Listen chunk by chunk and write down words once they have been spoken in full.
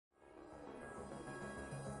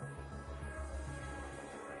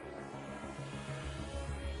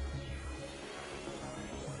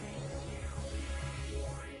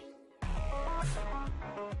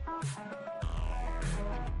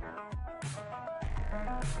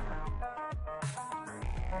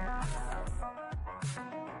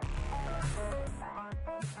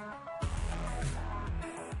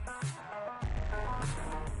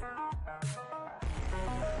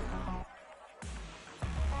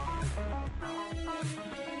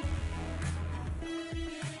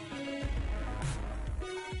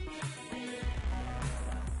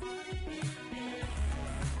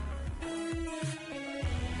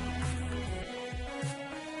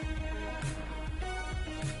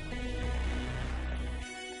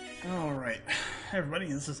Alright, hey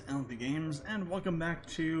everybody, this is LMP Games, and welcome back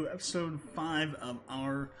to episode 5 of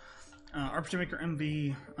our RPG Maker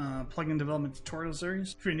MV plugin development tutorial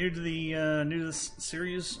series. If you're new to this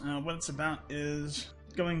series, what it's about is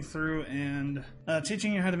going through and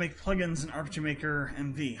teaching you how to make plugins in RPG Maker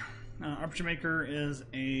MV. RPG Maker is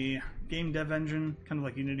a game dev engine, kind of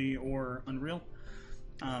like Unity or Unreal,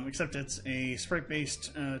 except it's a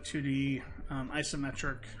sprite-based 2D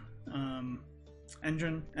isometric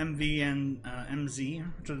engine. MV and MZ,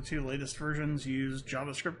 which are the two latest versions, use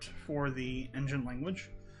JavaScript for the engine language.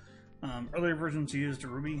 Earlier versions used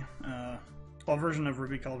Ruby, a version of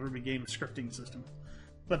Ruby called Ruby Game Scripting System.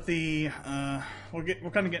 But we'll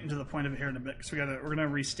kind of get into the point of it here in a bit, because we're gonna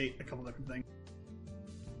restate a couple different things.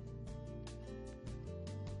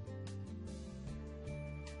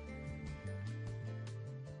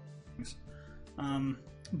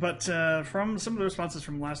 But from some of the responses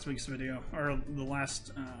from last week's video, or the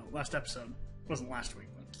last episode, it wasn't last week,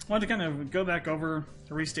 but I wanted to kind of go back over,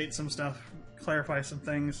 restate some stuff, clarify some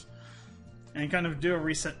things, and kind of do a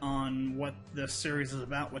reset on what this series is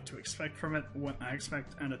about, what to expect from it, what I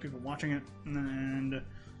expect out of people watching it, and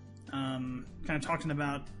kind of talking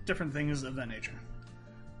about different things of that nature.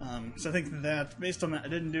 So I think that, based on that, I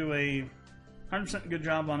didn't do a 100% good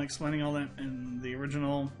job on explaining all that in the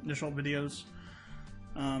initial videos.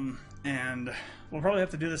 And we'll probably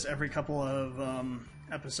have to do this every couple of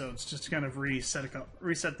episodes, just to kind of reset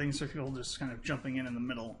things so people just kind of jumping in the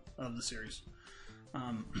middle of the series.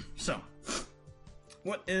 So,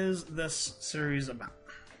 what is this series about?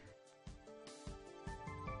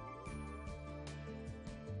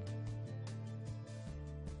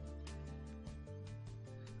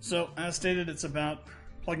 So, as stated, it's about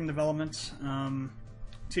plugin development,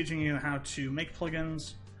 teaching you how to make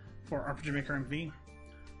plugins for RPG Maker MV.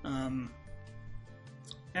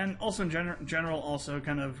 And also in general, also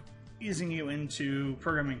kind of easing you into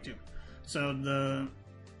programming too. So the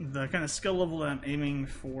kind of skill level that I'm aiming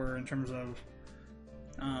for in terms of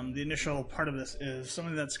the initial part of this is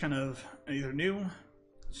something that's kind of either new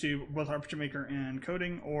to both RPG Maker and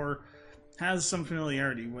coding, or has some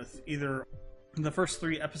familiarity with either the first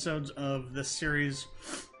 3 episodes of this series.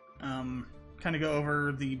 Kind of go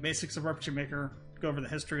over the basics of RPG Maker, go over the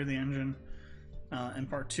history of the engine. In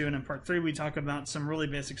part 2, and in part 3 we talk about some really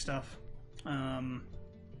basic stuff, and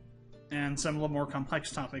some a little more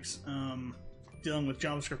complex topics, dealing with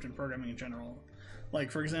JavaScript and programming in general. Like,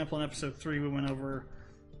 for example, in episode 3 we went over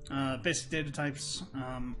basic data types,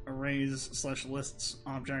 arrays / lists,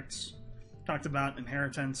 objects, talked about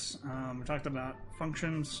inheritance, we talked about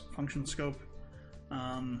functions, function scope,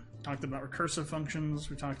 talked about recursive functions,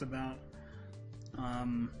 we talked about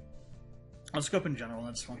scope in general,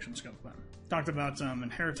 that's function scope, but talked about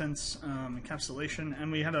inheritance, encapsulation,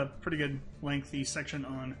 and we had a pretty good lengthy section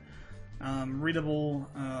on readable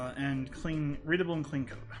and clean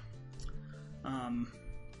code. And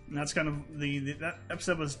that's kind of that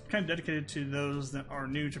episode was kind of dedicated to those that are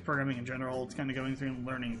new to programming in general. It's kind of going through and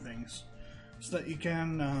learning things, so that you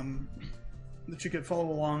can could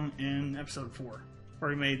follow along in episode 4, where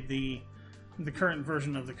we made the current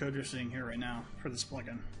version of the code you're seeing here right now for this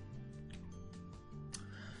plugin.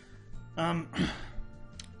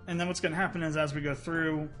 And then what's going to happen is, as we go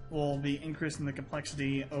through, we'll be increasing the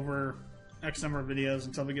complexity over X number of videos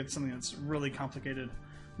until we get something that's really complicated,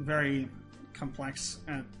 very complex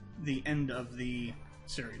at the end of the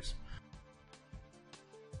series.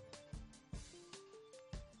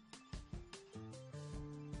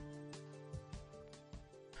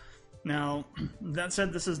 Now, that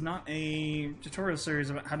said, this is not a tutorial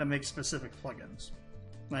series about how to make specific plugins.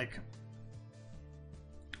 Like,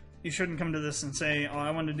 you shouldn't come to this and say, oh,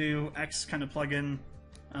 I want to do X kind of plugin.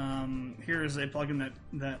 Here's a plugin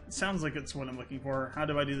that sounds like it's what I'm looking for. How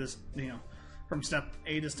do I do this, from step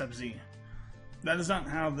A to step Z? That is not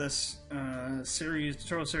how this tutorial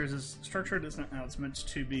series is structured. It's not how it's meant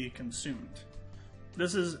to be consumed.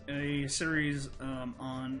 This is a series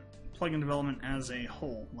on plugin development as a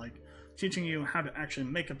whole, like teaching you how to actually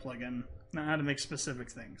make a plugin, not how to make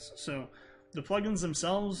specific things. So the plugins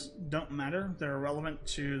themselves don't matter. They're irrelevant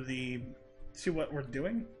to what we're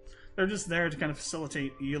doing. They're just there to kind of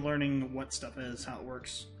facilitate you learning what stuff is, how it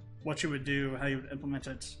works, what you would do, how you would implement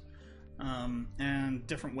it, and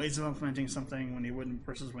different ways of implementing something when you wouldn't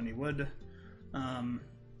versus when you would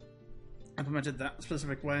implement it that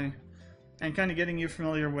specific way. and kind of getting you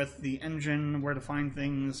familiar with the engine, where to find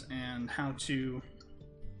things, and how to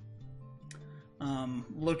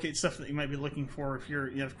locate stuff that you might be looking for if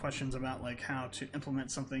you have questions about like how to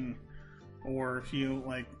implement something, or if you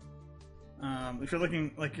like if you're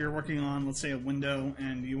looking like you're working on, let's say, a window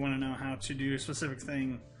and you want to know how to do a specific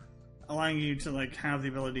thing, allowing you to like have the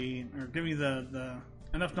ability or give you the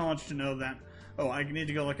enough knowledge to know that, oh, I need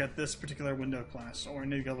to go look at this particular window class, or I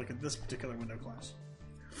need to go look at this particular window class,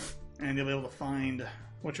 and you'll be able to find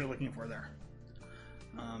what you're looking for there.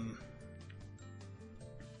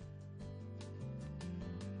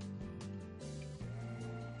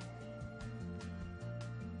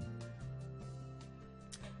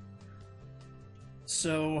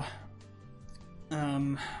 So,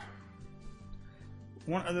 one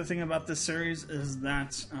other thing about this series is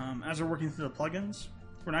that as we're working through the plugins,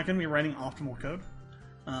 we're not going to be writing optimal code.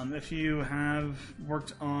 If you have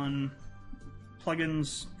worked on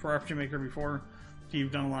plugins for RPG Maker before, if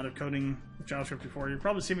you've done a lot of coding with JavaScript before, you've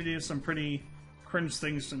probably seen me do some pretty cringe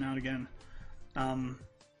things now and again.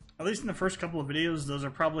 At least in the first couple of videos, those are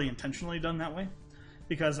probably intentionally done that way,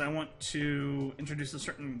 because I want to introduce a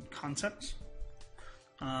certain concept.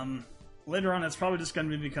 Later on, it's probably just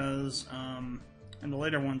going to be because, and the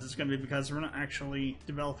later ones, it's going to be because we're not actually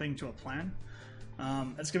developing to a plan.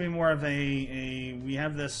 It's going to be more of we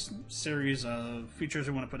have this series of features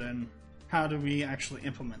we want to put in. How do we actually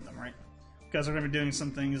implement them, right? Because we're going to be doing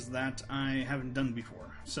some things that I haven't done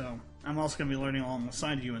before. So I'm also going to be learning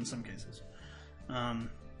alongside you in some cases.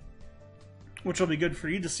 Which will be good for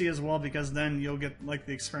you to see as well, because then you'll get like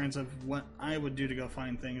the experience of what I would do to go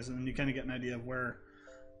find things, and then you kind of get an idea of where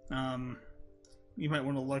you might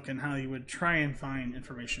want to look and how you would try and find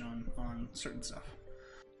information on certain stuff.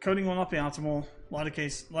 Coding will not be optimal. A lot of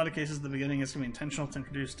cases at the beginning, it's going to be intentional to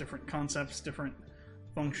introduce different concepts, different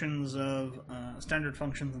functions of standard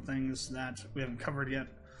functions and things that we haven't covered yet.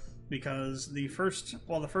 Because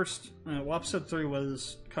episode 3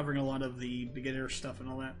 was covering a lot of the beginner stuff and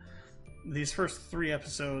all that. These first 3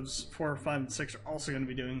 episodes, 4, 5, and 6, are also going to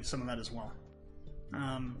be doing some of that as well.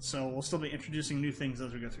 So we'll still be introducing new things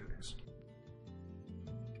as we go through these.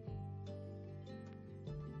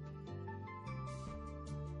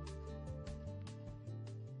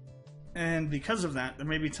 And because of that, there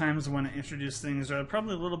may be times when I introduce things that are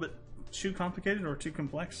probably a little bit too complicated or too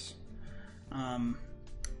complex.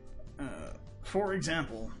 For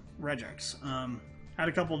example, regex. Had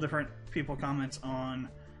a couple different people comment on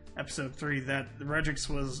episode 3 that the regex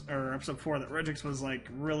was, or episode 4, that regex was like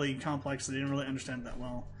really complex. They didn't really understand that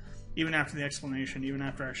well, even after the explanation, even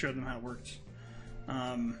after I showed them how it worked.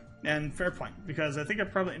 And fair point, because I think I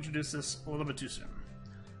probably introduced this a little bit too soon.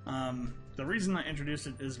 The reason I introduced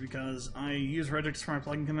it is because I use regex for my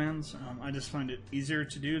plugin commands. I just find it easier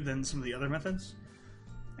to do than some of the other methods,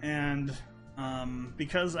 and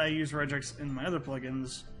because I use regex in my other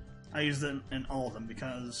plugins, I use them in all of them,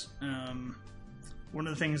 because one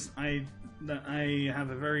of the things that I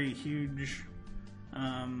have a very huge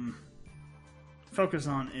focus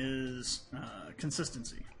on is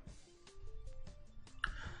consistency.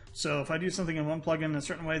 So if I do something in one plugin a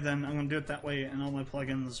certain way, then I'm going to do it that way in all my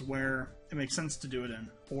plugins where it makes sense to do it in.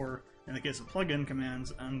 Or in the case of plugin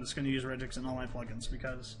commands, I'm just going to use regex in all my plugins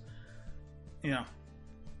because, you know,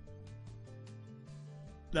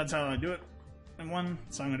 that's how I do it in one,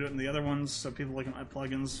 so I'm going to do it in the other ones, so people looking at my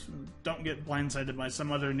plugins don't get blindsided by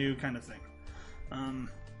some other new kind of thing.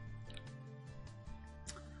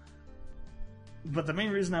 But the main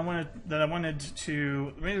reason the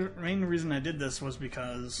main reason I did this was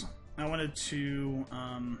because I wanted to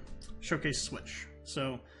showcase Switch.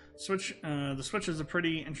 So the Switch is a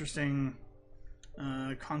pretty interesting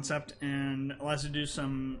concept and allows you to do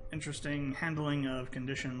some interesting handling of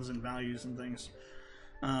conditions and values and things.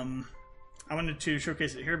 I wanted to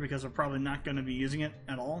showcase it here because we're probably not going to be using it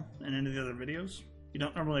at all in any of the other videos. You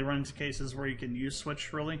don't normally run into cases where you can use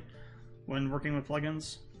Switch really when working with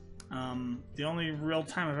plugins. The only real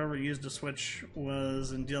time I've ever used a Switch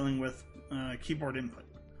was in dealing with keyboard input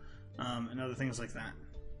and other things like that.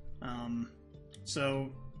 So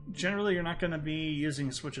generally you're not going to be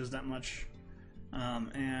using switches that much,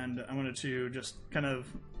 and I wanted to just kind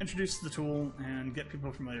of introduce the tool and get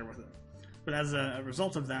people familiar with it. But as a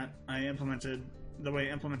result of that, the way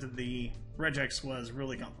I implemented the regex was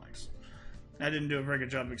really complex. I didn't do a very good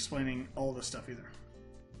job of explaining all this stuff either.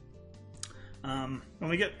 When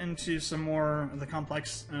we get into some more of the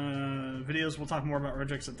complex videos, we'll talk more about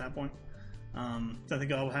regex at that point. I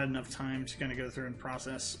think I'll have had enough time to kind of go through and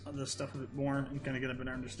process this stuff a bit more and kind of get a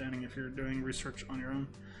better understanding if you're doing research on your own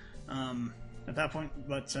at that point.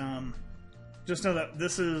 But just know that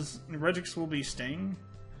regex will be staying.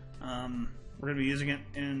 We're going to be using it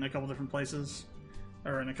in a couple different places,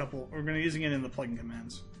 or we're going to be using it in the plugin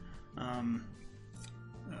commands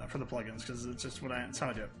for the plugins, because it's just it's how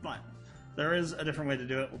I do it. But there is a different way to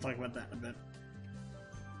do it. We'll talk about that in a bit.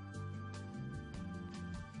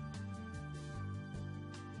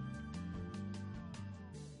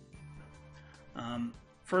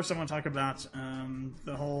 First, I want to talk about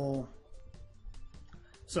the whole.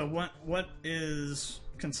 So, what is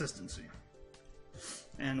consistency,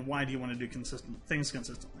 and why do you want to do things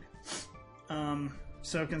consistently?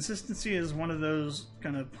 So, consistency is one of those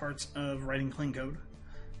kind of parts of writing clean code.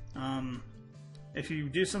 If you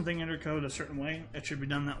do something in your code a certain way, it should be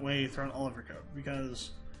done that way throughout all of your code,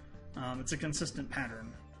 because it's a consistent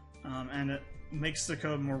pattern, and it makes the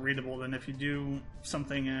code more readable than if you do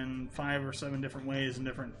something in 5 or 7 different ways in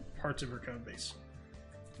different parts of your code base.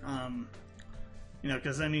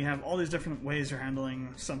 Because then you have all these different ways you're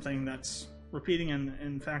handling something that's repeating, and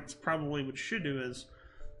in fact, probably what you should do is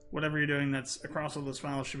whatever you're doing that's across all those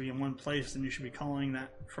files should be in one place, and you should be calling that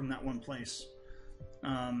from that one place,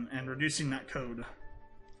 and reducing that code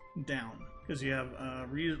down, because you have a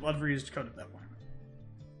lot of reused code at that point.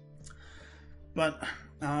 But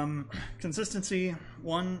consistency,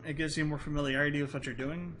 one, it gives you more familiarity with what you're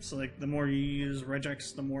doing. So like the more you use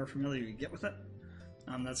regex, the more familiar you get with it.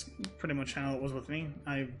 That's pretty much how it was with me.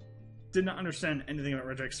 I did not understand anything about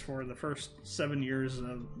regex for the first 7 years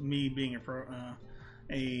of me being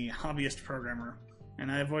a hobbyist programmer, and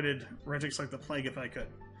I avoided regex like the plague if I could.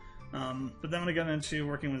 But then when I got into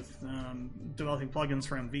working with developing plugins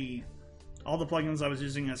for MV, all the plugins I was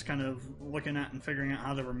using as kind of looking at and figuring out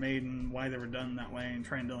how they were made and why they were done that way, and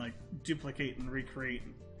trying to like duplicate and recreate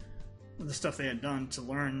the stuff they had done to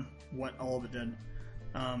learn what all of it did.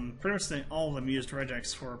 Pretty much all of them used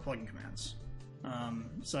regex for plugin commands.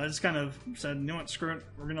 So I just kind of said, you know what, screw it,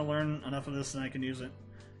 we're going to learn enough of this and I can use it.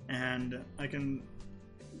 And I can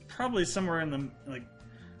probably somewhere in the, like,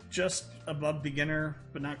 just above beginner,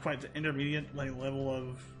 but not quite the intermediate level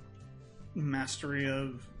of mastery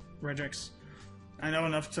of regex. I know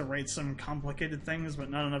enough to write some complicated things,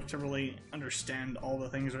 but not enough to really understand all the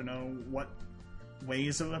things or know what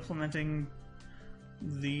ways of implementing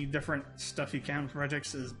the different stuff you can with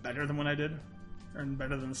regex is better than what I did, or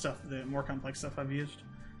better than the more complex stuff I've used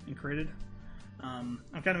and created. I'm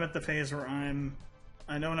kind of at the phase where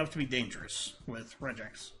I know enough to be dangerous with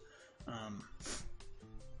regex.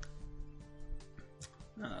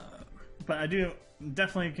 But I do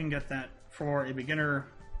definitely can get that for a beginner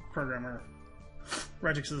programmer.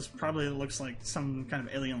 Regex probably looks like some kind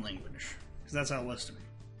of alien language, because that's how it was to me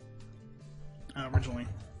originally.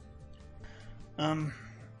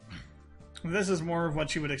 This is more of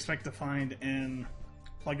what you would expect to find in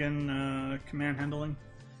plugin command handling.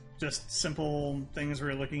 Just simple things where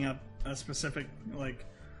you're looking up a specific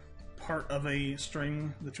part of a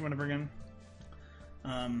string that you want to bring in.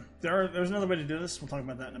 There's another way to do this. We'll talk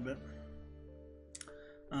about that in a bit.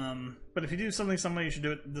 But if you do something some way, you should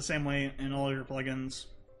do it the same way in all of your plugins,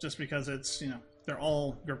 just because it's, they're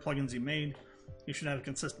all your plugins you made. You should have a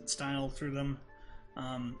consistent style through them.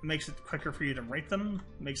 Makes it quicker for you to write them,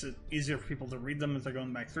 makes it easier for people to read them as they're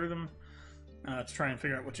going back through them, to try and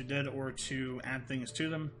figure out what you did or to add things to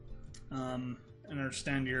them, and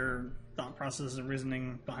understand your thought process and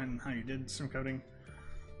reasoning behind how you did some coding.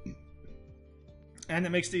 And it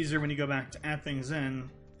makes it easier when you go back to add things in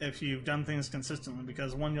if you've done things consistently,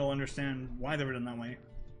 because one, you'll understand why they were done that way,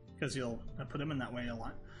 because you'll put them in that way a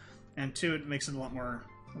lot, and two, it makes it a lot more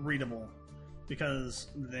readable, because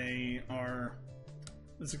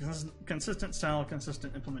it's a consistent style,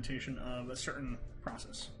 consistent implementation of a certain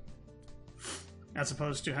process, as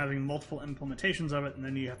opposed to having multiple implementations of it, and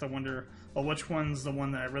then you have to wonder, well, which one's the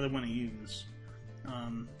one that I really want to use?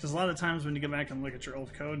 Because a lot of times when you go back and look at your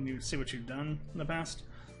old code and you see what you've done in the past,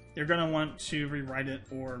 you're going to want to rewrite it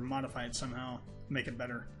or modify it somehow, make it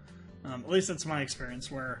better. At least that's my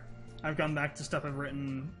experience, where I've gone back to stuff I've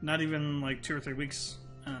written not even 2 or 3 weeks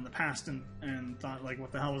in the past and thought,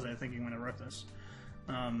 what the hell was I thinking when I wrote this?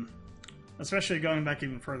 Especially going back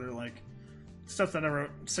even further, stuff that I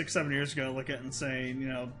wrote 6-7 years ago, look at and say,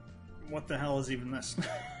 what the hell is even this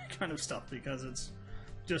kind of stuff, because it's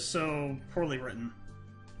just so poorly written.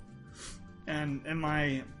 And in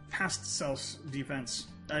my past self's defense,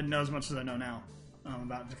 I didn't know as much as I know now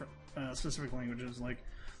about different specific languages.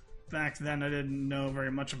 Back then I didn't know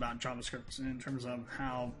very much about JavaScript in terms of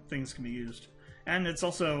how things can be used, and it's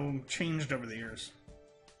also changed over the years.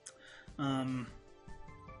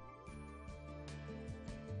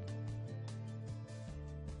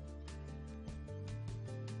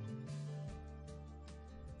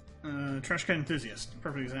 Trash Can Enthusiast,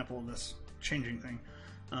 perfect example of this changing thing.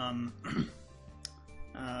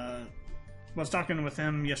 was talking with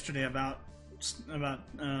him yesterday about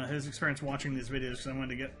his experience watching these videos, because I wanted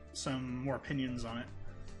to get some more opinions on it,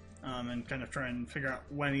 and kind of try and figure out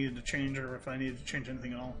what I needed to change, or if I needed to change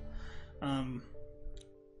anything at all,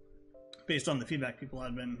 based on the feedback people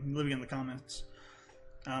had been leaving in the comments.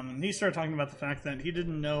 And he started talking about the fact that he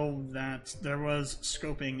didn't know that there was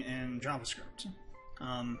scoping in JavaScript.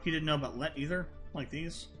 He didn't know about let either, like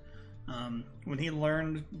these. When he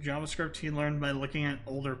learned JavaScript, he learned by looking at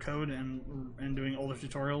older code and doing older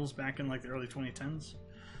tutorials back in like the early 2010s.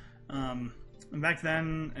 And back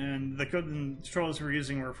then, and the code and tutorials we were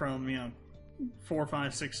using were from 4,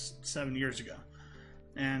 5, 6, 7 years ago.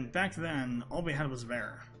 And back then, all we had was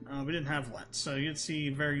var. We didn't have let, so you'd see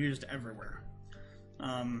var used everywhere.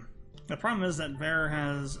 The problem is that var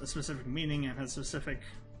has a specific meaning and has a specific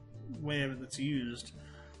way of it that's used,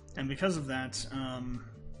 and because of that,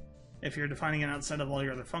 if you're defining it outside of all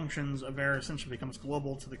your other functions, a var essentially becomes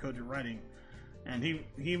global to the code you're writing. And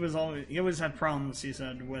he always had problems, he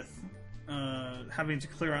said, with having to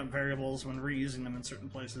clear out variables when reusing them in certain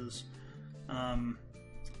places,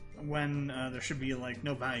 when there should be like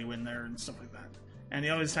no value in there and stuff like that. And he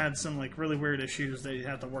always had some like really weird issues that he'd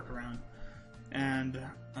have to work around. And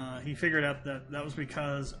he figured out that that was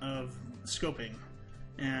because of scoping,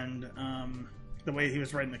 and the way he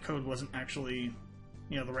was writing the code wasn't actually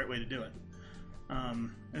the right way to do it.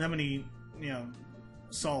 And then when he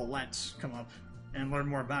saw let come up and learned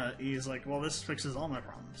more about it, he's like, well, this fixes all my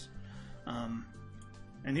problems.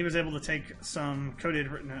 And he was able to take some code he had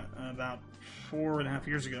written about 4.5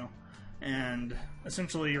 years ago and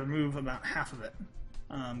essentially remove about half of it,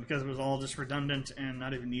 because it was all just redundant and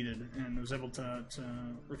not even needed, and was able to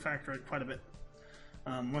refactor it quite a bit.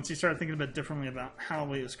 Once he started thinking a bit differently about how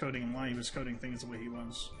he was coding and why he was coding things the way he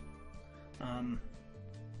was.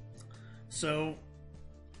 So,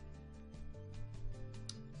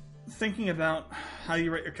 thinking about how you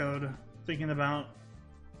write your code, thinking about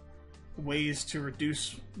ways to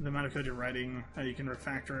reduce the amount of code you're writing, how you can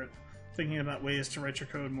refactor it, thinking about ways to write your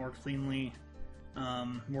code more cleanly,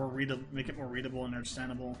 make it more readable and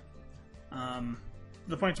understandable.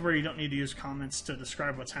 The point where you don't need to use comments to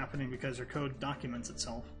describe what's happening because your code documents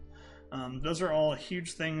itself. Those are all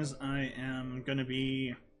huge things I am going to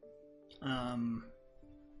be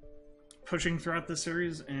pushing throughout this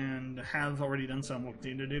series, and have already done so and will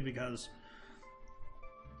continue to do, because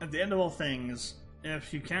at the end of all things,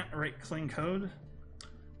 if you can't write clean code,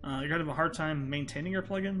 you're going to have a hard time maintaining your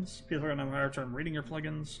plugins, people are going to have a hard time reading your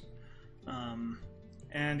plugins,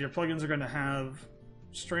 and your plugins are going to have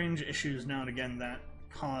strange issues now and again that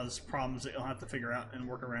cause problems that you'll have to figure out and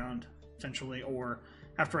work around, potentially, or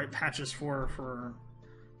have to write patches for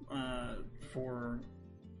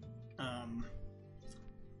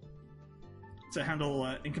to handle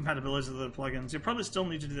incompatibilities of the plugins. You'll probably still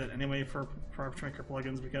need to do that anyway for Product Maker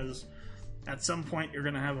plugins, because at some point you're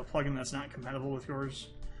going to have a plugin that's not compatible with yours,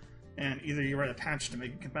 and either you write a patch to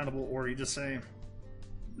make it compatible, or you just say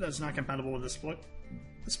that's not compatible with this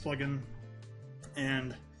plugin,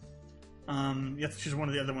 and you have to choose one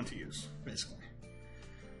or the other one to use, basically.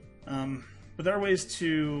 But there are ways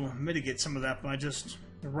to mitigate some of that by just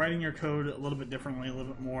writing your code a little bit differently, a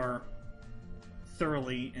little bit more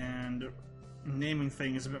thoroughly, and naming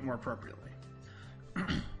things a bit more appropriately.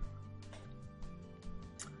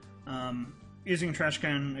 Using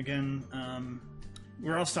Trashcan again,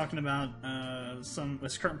 we're also talking about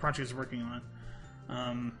this current project he's working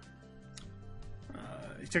on.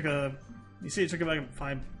 He took about a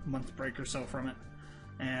 5-month break or so from it,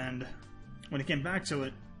 and when he came back to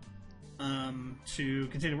it to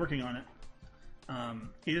continue working on it,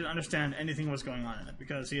 he didn't understand anything that was going on in it,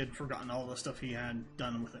 because he had forgotten all the stuff he had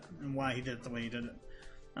done with it and why he did it the way he did it.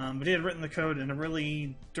 But he had written the code in a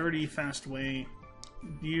really dirty, fast way,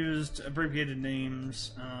 used abbreviated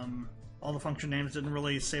names, all the function names didn't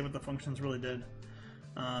really say what the functions really did,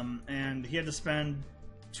 and he had to spend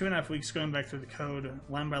 2.5 weeks going back through the code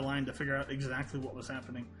line by line to figure out exactly what was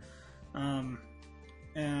happening.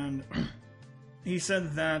 And he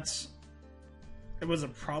said that it was a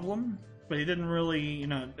problem, but he didn't really,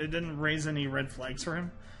 it didn't raise any red flags for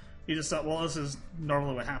him. He just thought, well, this is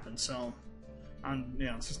normally what happens, so,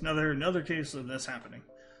 it's just another case of this happening.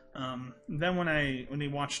 Then when he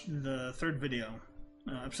watched the third video,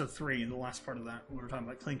 episode 3, the last part of that, we were talking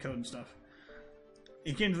about clean code and stuff,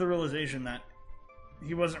 he came to the realization that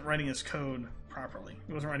he wasn't writing his code properly.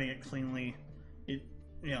 He wasn't writing it cleanly. He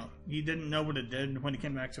didn't know what it did when he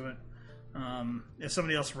came back to it. If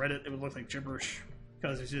somebody else read it, it would look like gibberish,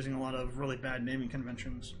 because he's using a lot of really bad naming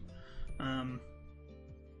conventions.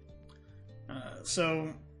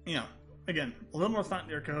 So, you know, again, a little more thought in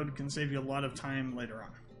your code can save you a lot of time later on.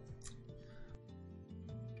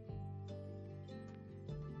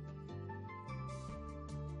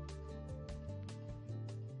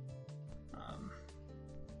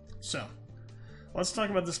 So, let's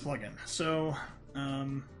talk about this plugin. So,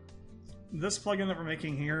 this plugin that we're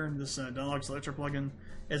making here, this Dialog Selector plugin,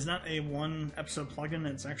 is not a one episode plugin.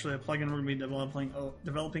 It's actually a plugin we're going to be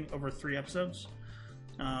developing over 3 episodes.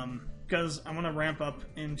 Because I want to ramp up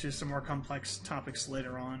into some more complex topics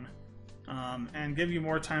later on, and give you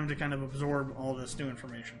more time to kind of absorb all this new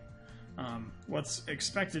information. What's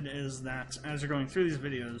expected is that as you're going through these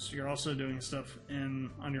videos, you're also doing stuff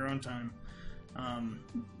on your own time.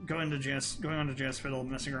 Going onto JS Fiddle,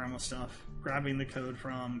 messing around with stuff, grabbing the code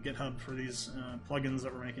from GitHub for these plugins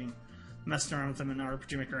that we're making, messing around with them in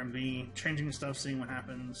RPG Maker MV, changing stuff, seeing what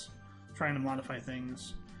happens, trying to modify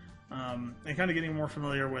things, and kind of getting more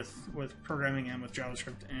familiar with programming and with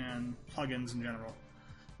JavaScript and plugins in general.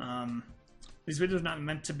 These videos are not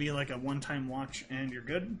meant to be like a one-time watch and you're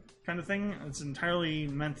good kind of thing. It's entirely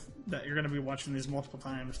meant that you're going to be watching these multiple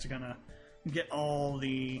times to kind of get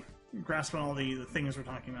grasp on all the things we're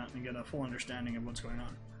talking about and get a full understanding of what's going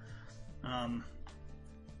on.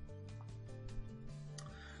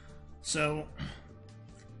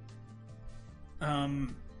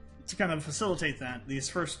 To kind of facilitate that, these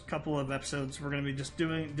first couple of episodes we're going to be just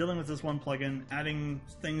dealing with this one plugin, adding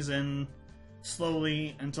things in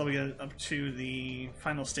slowly until we get up to the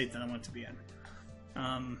final state that I want it to be in.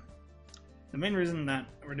 The main reason that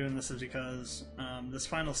we're doing this is because this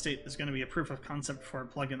final state is going to be a proof of concept for a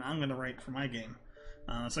plugin I'm going to write for my game.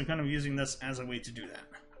 So I'm kind of using this as a way to do that.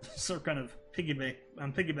 So kind of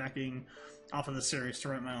I'm piggybacking off of the series to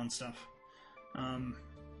write my own stuff.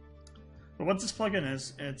 But what this plugin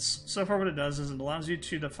is, so far what it does is it allows you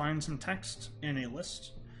to define some text in a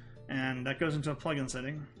list, and that goes into a plugin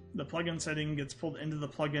setting. The plugin setting gets pulled into the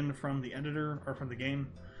plugin from the editor or from the game,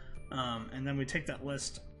 and then we take that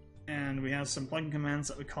list and we have some plugin commands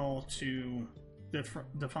that we call to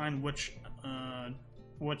define which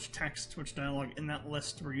text, which dialogue in that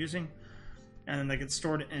list we're using, and then that gets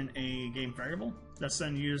stored in a game variable that's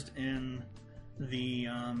then used in the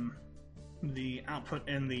output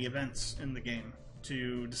and the events in the game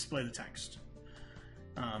to display the text.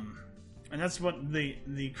 And that's what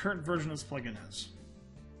the current version of this plugin is.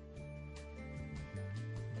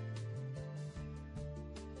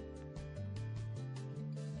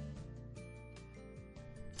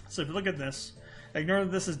 So if you look at this, ignore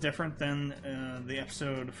that this is different than the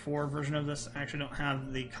episode 4 version of this. I actually don't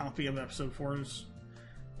have the copy of episode 4's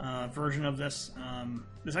version of this.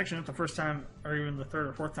 This is actually not the first time, or even the third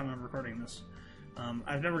or fourth time I'm recording this.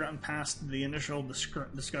 I've never gotten past the initial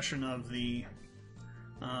discussion of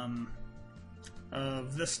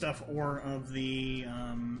this stuff, or of the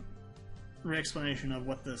re-explanation of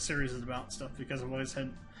what the series is about stuff, because I've always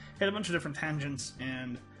had a bunch of different tangents,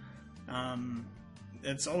 and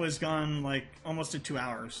it's always gone like almost to 2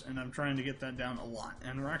 hours, and I'm trying to get that down a lot.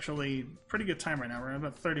 And we're actually pretty good time right now. We're at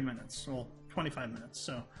about 30 minutes, well, 25 minutes.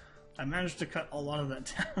 So I managed to cut a lot of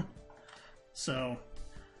that down. So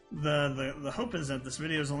the hope is that this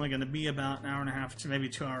video is only going to be about an hour and a half to maybe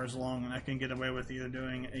 2 hours long, and I can get away with either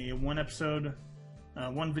doing a one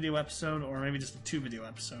video episode, or maybe just a 2 video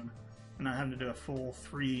episode, and not having to do a full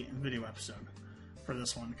 3 video episode for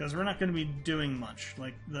this one, because we're not going to be doing much.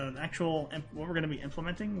 Like, the actual what we're going to be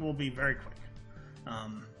implementing will be very quick,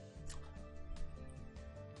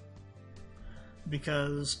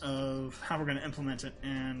 because of how we're going to implement it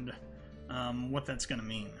and what that's going to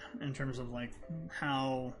mean in terms of like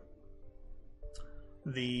how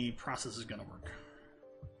the process is going to work.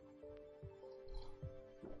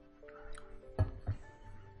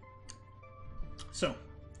 So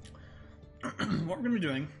what we're going to be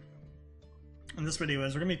doing in this video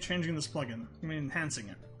is we're going to be changing this plugin. We're going to be enhancing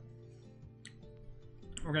it.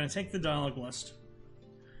 We're going to take the dialog list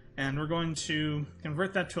and we're going to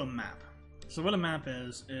convert that to a map. So what a map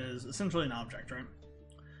is essentially an object, right?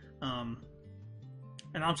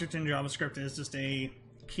 An object in JavaScript is just a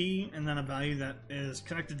key and then a value that is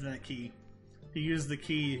connected to that key. If you use the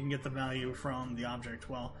key, you can get the value from the object.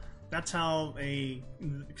 Well, that's how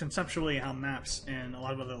conceptually how maps and a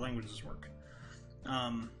lot of other languages work.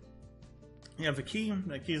 You have a key.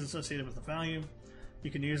 That key is associated with the value.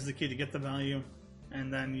 You can use the key to get the value,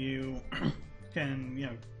 and then you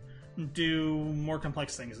can do more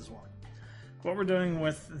complex things as well. What we're doing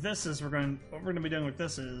with this is we're going to be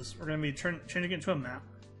changing it to a map.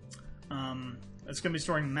 It's going to be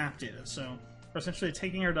storing map data. So we're essentially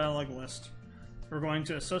taking our dialog list. We're going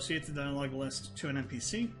to associate the dialog list to an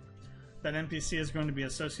NPC. That NPC is going to be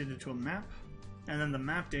associated to a map, and then the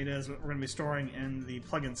map data is what we're going to be storing in the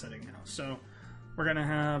plugin setting now. So we're going to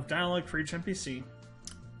have dialog for each NPC,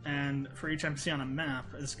 and for each NPC on a map,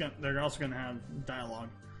 they're also going to have dialog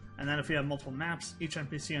And then if we have multiple maps, each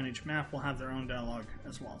NPC on each map will have their own dialogue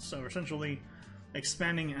as well. So we're essentially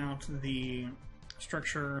expanding out the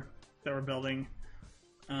structure that we're building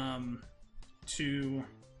to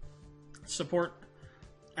support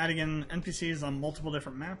adding in NPCs on multiple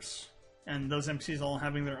different maps, and those NPCs all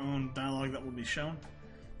having their own dialogue that will be shown.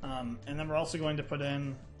 And then we're also going to put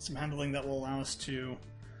in some handling that will allow us to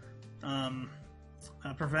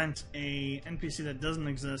prevent a NPC that doesn't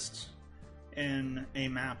exist in a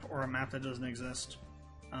map, or a map that doesn't exist,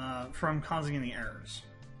 from causing any errors.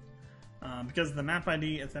 Because the map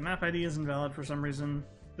ID, if the map ID is invalid for some reason,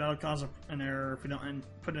 that'll cause an error if we don't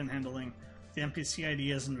put in handling. If the NPC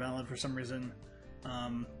ID is invalid for some reason,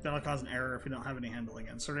 that'll cause an error if we don't have any handling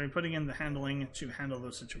in. So we're going to be putting in the handling to handle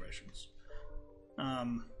those situations.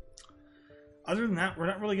 Other than that, we're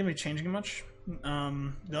not really going to be changing much.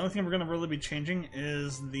 The only thing we're going to really be changing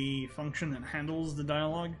is the function that handles the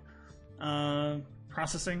dialogue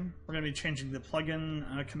processing. We're going to be changing the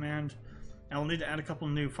plugin command, and we'll need to add a couple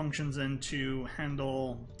new functions in to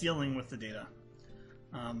handle dealing with the data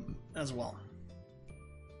as well.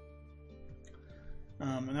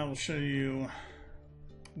 And I will show you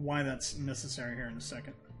why that's necessary here in a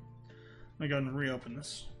second. Let me go ahead and reopen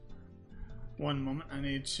this. One moment, I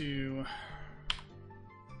need to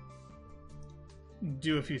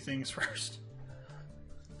do a few things first.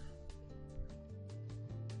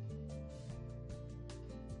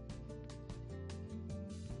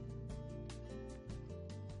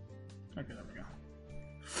 Okay, there we go.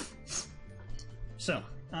 So,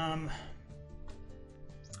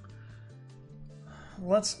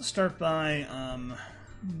 let's start by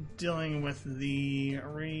dealing with the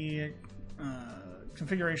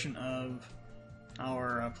configuration of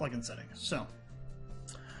our plugin settings. So,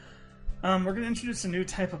 we're going to introduce a new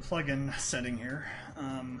type of plugin setting here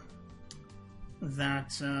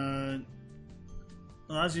that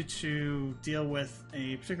allows you to deal with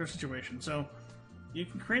a particular situation. So, you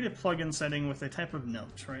can create a plugin setting with a type of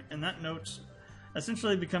note, right? And that note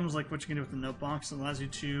essentially becomes like what you can do with the note box. It allows you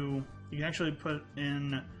to, you can actually put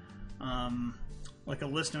in like a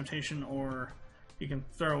list notation, or you can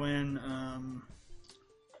throw in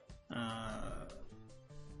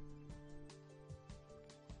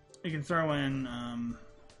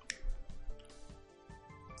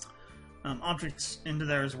objects into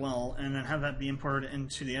there as well, and then have that be imported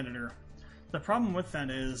into the editor. The problem with that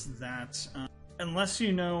is that unless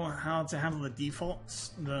you know how to handle the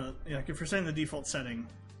defaults, like if you're setting the default setting,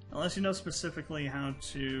 unless you know specifically how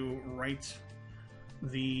to write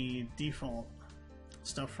the default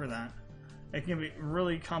stuff for that, it can be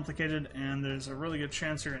really complicated, and there's a really good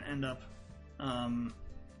chance you're going to end up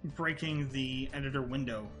breaking the editor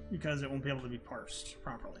window because it won't be able to be parsed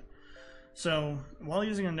properly. So while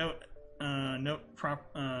using a note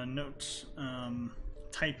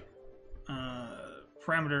type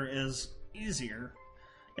parameter is easier,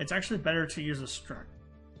 it's actually better to use a struct.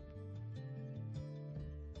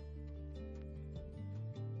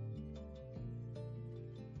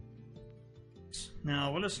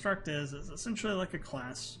 Now, what a struct is essentially like a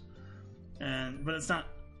class, but it's not,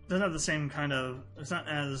 doesn't have the same kind of, it's not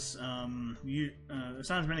as there's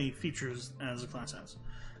not as many features as a class has.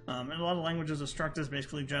 In a lot of languages, a struct is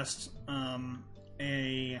basically just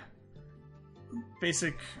a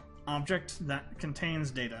basic object that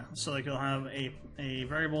contains data. So like you'll have a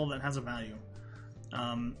variable that has a value.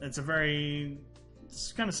 It's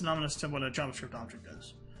kind of synonymous to what a JavaScript object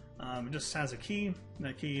is. It just has a key.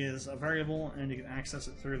 That key is a variable, and you can access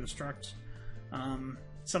it through the struct.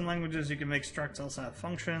 Some languages you can make structs also have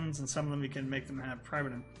functions, and some of them you can make them have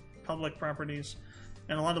private and public properties.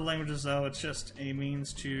 In a lot of languages, though, it's just a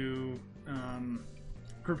means to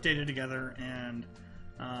group data together and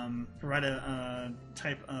provide a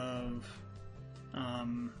type of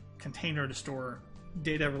container to store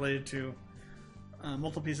data related to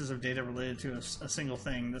multiple pieces of data related to a single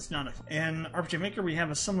thing that's not a... In RPG Maker, we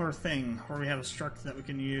have a similar thing where we have a struct that we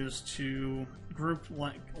can use to group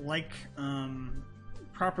like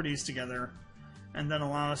properties together, and then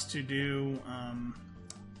allow us to do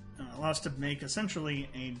allow us to make essentially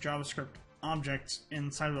a JavaScript object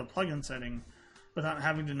inside of a plugin setting without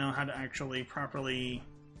having to know how to actually properly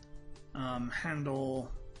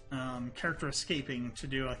handle character escaping to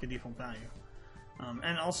do like a default value.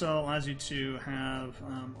 And also allows you to have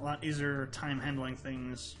a lot easier time handling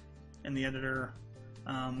things in the editor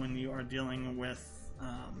when you are dealing with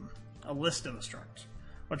a list of a struct,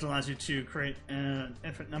 which allows you to create an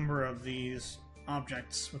infinite number of these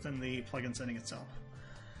objects within the plugin setting itself.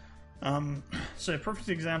 So a perfect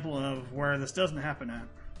example of where this doesn't happen at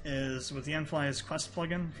is with the nfly's quest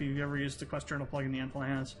plugin. If you've ever used the quest journal plugin the nfly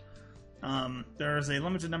has, there is a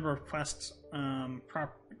limited number of quest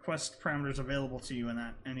parameters available to you in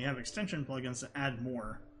that, and you have extension plugins that add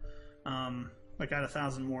more, like add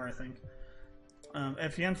 1,000 more, I think.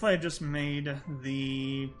 If Yanflay just made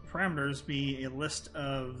the parameters be a list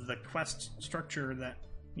of the quest structure that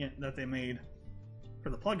they made for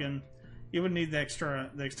the plugin, you would need the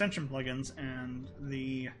extension plugins, and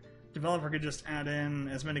the developer could just add in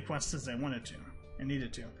as many quests as they wanted to and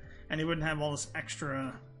needed to, and you wouldn't have all this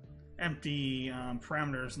extra empty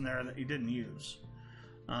parameters in there that you didn't use.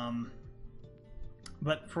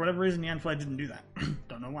 But for whatever reason, Yanflay didn't do that.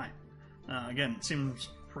 Don't know why. Again, it seems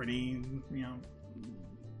pretty,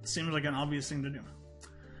 seems like an obvious thing to do.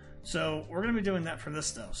 So we're going to be doing that for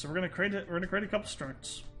this though. So we're going to create a couple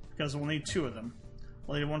structs because we'll need 2 of them.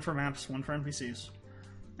 We'll need one for maps, one for NPCs,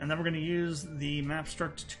 and then we're going to use the map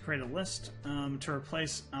struct to create a list to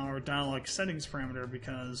replace our dialog settings parameter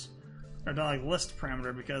because our dialog list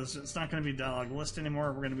parameter, because it's not going to be dialog list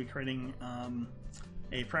anymore. We're going to be creating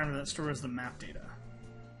a parameter that stores the map data,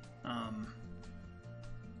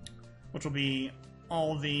 which will be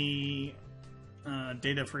all the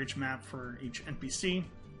data for each map for each NPC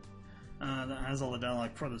that has all the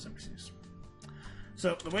dialogue for those NPCs.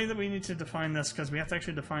 So the way that we need to define this, because we have to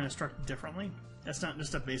actually define a struct differently, it's not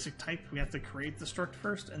just a basic type. We have to create the struct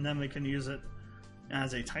first, and then we can use it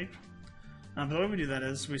as a type. But the way we do that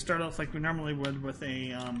is we start off like we normally would with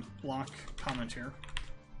a block comment here.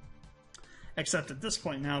 Except at this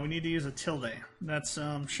point now we need to use a tilde. That's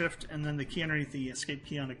shift and then the key underneath the escape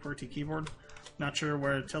key on a QWERTY keyboard. Not sure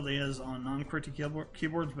where tilde is on non-QWERTY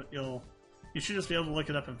keyboards, but you should just be able to look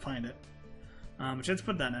it up and find it. But you have to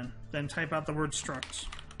put that in. Then type out the word struct.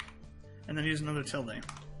 And then use another tilde.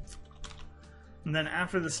 And then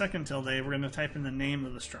after the second tilde, we're going to type in the name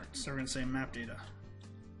of the struct. So we're going to say map data.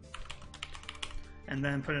 And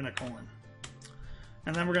then put in a colon.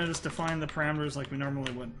 And then we're going to just define the parameters like we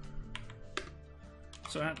normally would.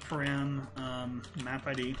 So at param map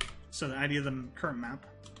ID, so the ID of the current map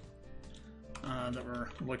that we're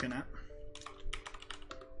looking at.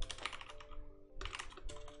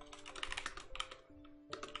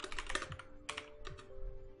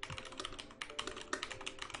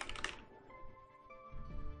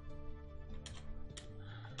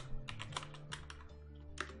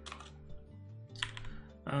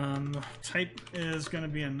 Type is going to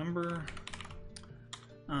be a number,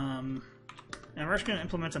 and we're actually going to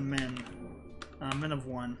implement a min of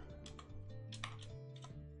 1.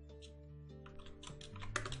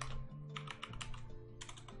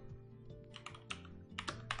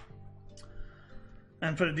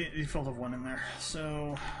 And put a default of 1 in there.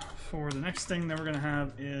 So for the next thing that we're going to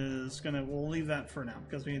have is we'll leave that for now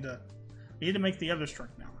because we need to make the other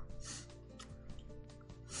struct now,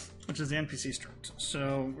 which is the NPC struct.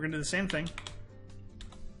 So we're going to do the same thing.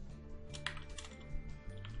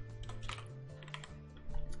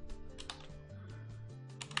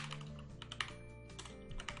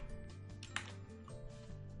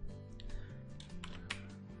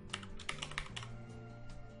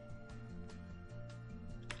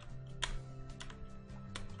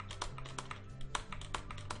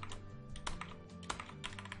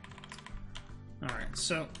 Alright,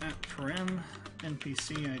 so at param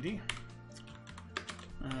NPC ID,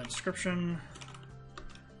 description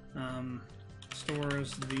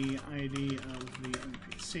stores the ID of the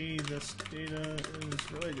NPC this data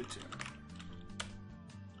is related to.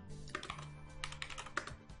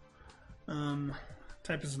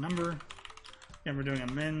 Type is a number, and we're doing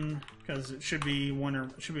a min because it should be 1 or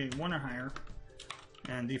higher,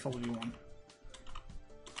 and default will be 1.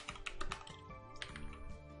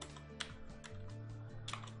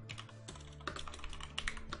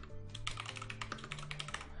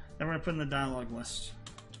 Then we're going to put in the dialog list.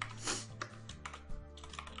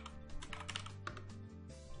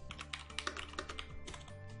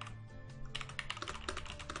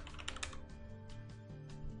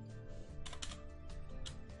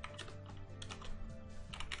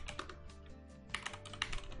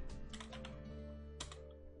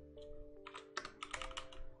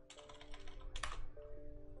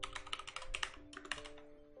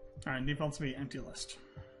 Alright, defaults to be empty list.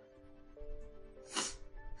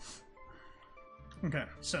 Okay,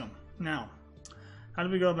 so now, how do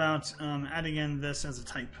we go about adding in this as a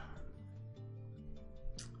type?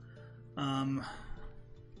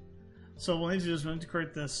 So what we'll need to do is we'll need to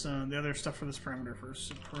create this, the other stuff for this parameter first.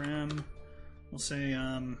 So param, we'll say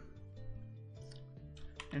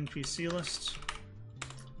NPC list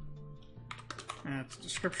at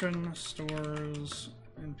description stores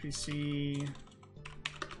NPC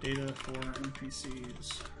data for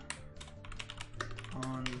NPCs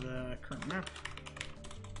on the current map.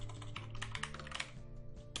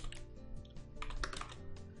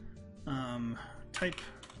 type.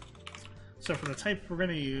 So for the type, we're going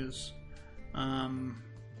to use the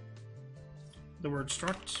word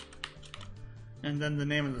struct, and then the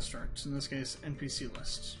name of the struct. In this case, NPC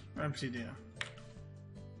list or NPC data.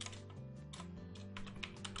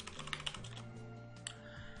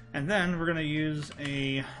 And then we're going to use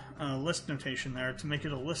a list notation there to make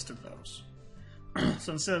it a list of those.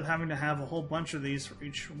 So instead of having to have a whole bunch of these for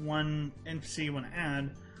each one NPC you want to add,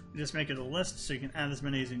 we just make it a list so you can add as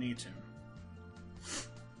many as you need to.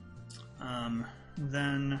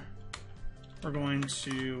 Then we're going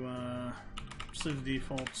to just leave the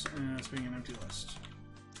default as being an empty list.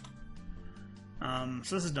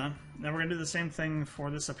 So this is done. Now we're going to do the same thing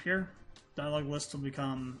for this up here. Dialog list will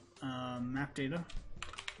become map data.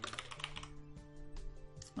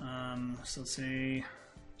 So let's say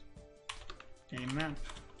a map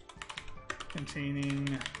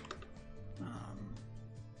containing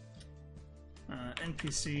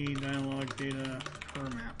NPC dialog data per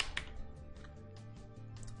map.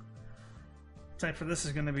 Type for this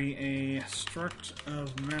is going to be a struct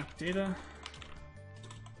of map data,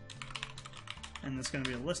 and it's going to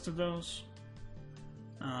be a list of those.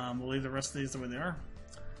 We'll leave the rest of these the way they are.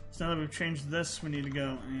 So now that we've changed this, we need to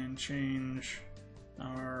go and change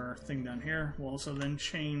our thing down here. We'll also then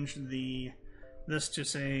change this to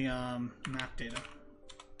say map data.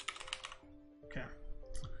 Okay.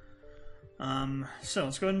 So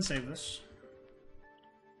let's go ahead and save this.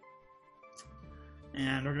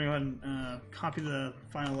 And we're going to go ahead and copy the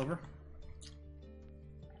file over.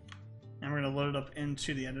 And we're going to load it up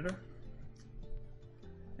into the editor.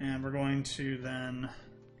 And we're going to then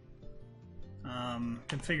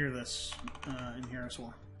configure this in here as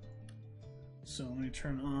well. So let me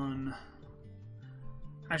turn on...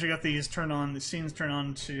 I actually got these turned on, the scenes turned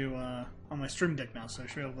on to on my Stream Deck now, so I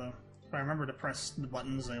should be able to, if I remember to press the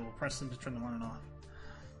buttons, I will press them to turn them on and off.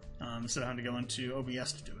 Instead of having to go into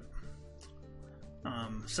OBS to do it.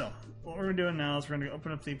 So, what we're doing now is we're going to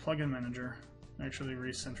open up the plugin manager and actually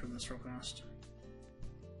recenter this real fast.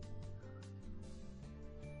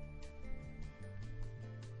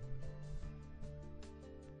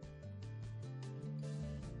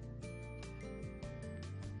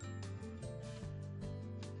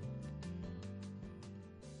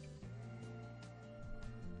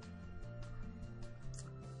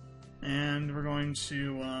 And we're going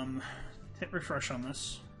to hit refresh on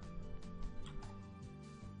this.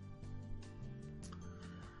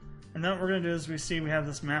 And then what we're going to do is we have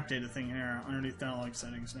this map data thing here underneath dialog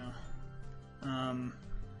settings now.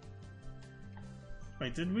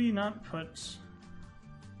 Wait, did we not put...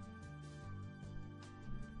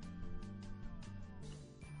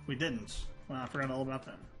 We didn't. Wow, I forgot all about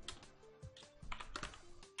that.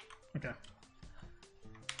 Okay.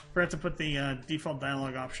 Forgot to put the default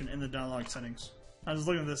dialog option in the dialog settings. I was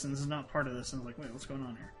looking at this and this is not part of this, and I was like, wait, what's going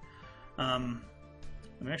on here?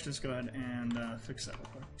 Let me actually just go ahead and fix that real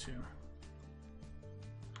quick too.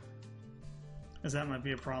 As that might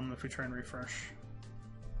be a problem if we try and refresh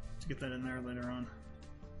to get that in there later on.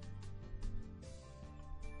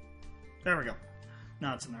 There we go.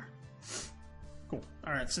 Now it's in there. Cool.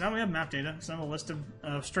 Alright, so now we have map data. It's not a list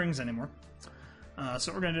of strings anymore.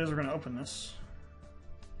 So what we're going to do is we're going to open this.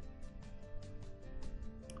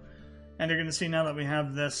 And you're going to see now that we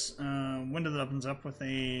have this window that opens up with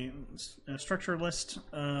a structure list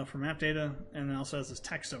for map data, and it also has this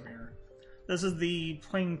text over here. This is the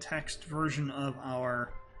plain text version of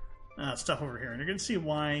our stuff over here. And you're going to see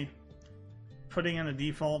why putting in a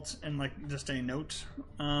default and like just a note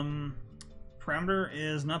parameter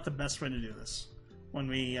is not the best way to do this when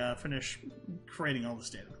we finish creating all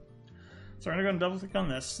this data. So we're going to go and double click on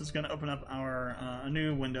this. It's going to open up our a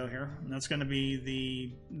new window here, and that's going to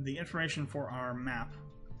be the information for our map.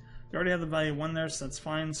 We already have the value 1 there, so that's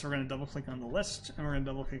fine. So we're going to double click on the list, and we're going to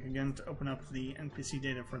double click again to open up the NPC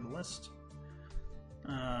data for the list.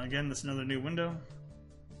 Again, that's another new window.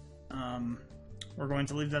 We're going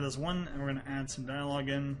to leave that as 1, and we're going to add some dialogue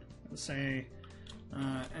in. Let's say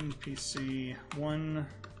NPC 1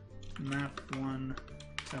 map 1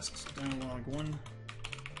 test dialogue 1.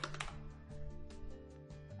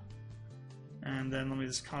 And then let me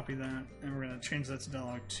just copy that, and we're going to change that to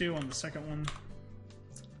dialog 2 on the second one.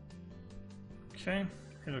 Okay,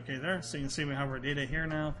 hit OK there. So you can see we have our data here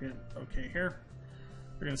now. If we hit OK here,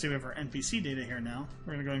 we're going to see we have our NPC data here now.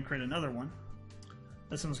 We're going to go and create another one.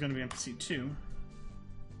 This one's going to be NPC 2.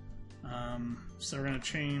 So we're going to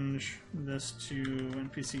change this to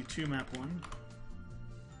NPC 2 map 1.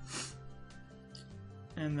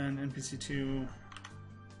 And then NPC 2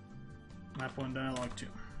 map 1 dialog 2.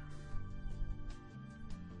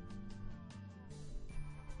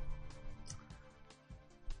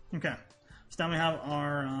 Okay, so now we have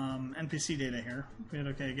our NPC data here. If we hit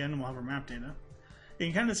OK again, we'll have our map data. You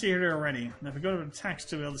can kind of see it here already. Now if we go to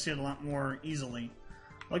text, we'll be able to see it a lot more easily.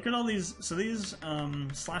 Look at all these. So these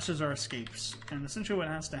slashes are escapes, and essentially what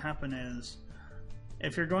has to happen is,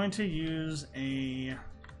 if you're going to use a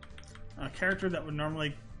character that would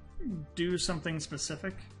normally do something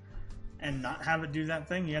specific and not have it do that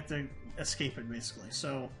thing, you have to escape it basically.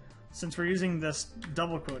 So since we're using this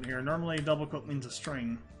double quote here, normally double quote means a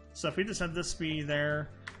string. So if we just had this be there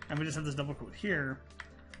and we just had this double quote here,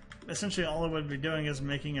 essentially all it would be doing is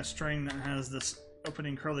making a string that has this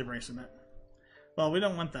opening curly brace in it. Well, we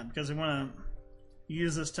don't want that because we want to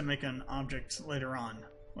use this to make an object later on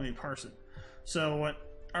when you parse it. So what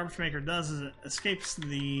Object Maker does is it escapes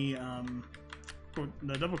the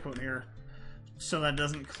double quote here so that it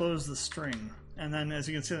doesn't close the string. And then as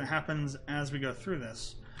you can see, that happens as we go through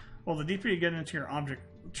this. Well, the deeper you get into your object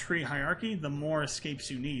tree hierarchy, the more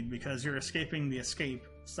escapes you need, because you're escaping the escape,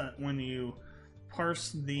 so that when you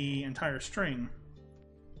parse the entire string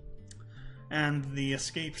and the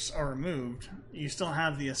escapes are removed, you still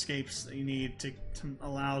have the escapes that you need to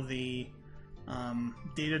allow the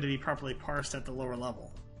data to be properly parsed at the lower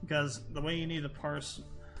level. Because the way you need to parse,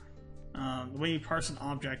 the way you parse an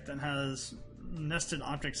object that has nested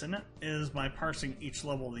objects in it is by parsing each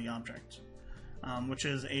level of the object, which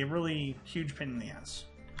is a really huge pain in the ass.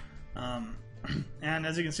 And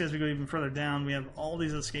as you can see, as we go even further down, we have all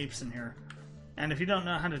these escapes in here. And if you don't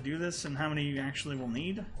know how to do this and how many you actually will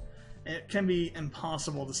need, it can be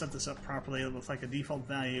impossible to set this up properly with like a default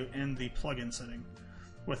value in the plugin setting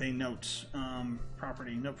with a note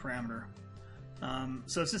property, note parameter.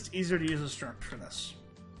 So it's just easier to use a struct for this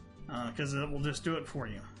because it will just do it for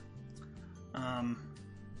you.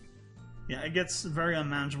 Yeah, it gets very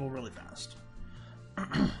unmanageable really fast.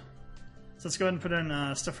 So let's go ahead and put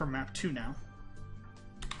in stuff for map 2 now.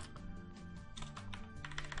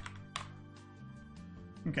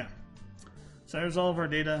 Okay, so there's all of our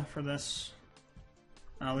data for this.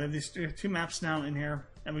 We have these two maps now in here,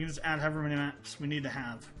 and we can just add however many maps we need to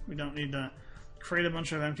have. We don't need to create a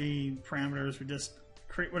bunch of empty parameters. We just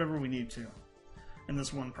create whatever we need to in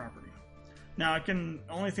this one property. Now, I can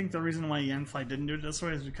only think the reason why Yanfly didn't do it this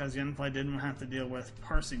way is because Yanfly didn't have to deal with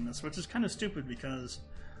parsing this, which is kind of stupid because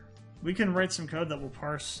we can write some code that will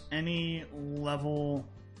parse any level,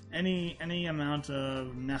 any amount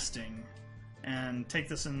of nesting, and take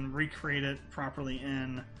this and recreate it properly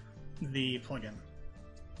in the plugin.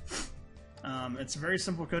 It's very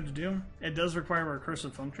simple code to do. It does require a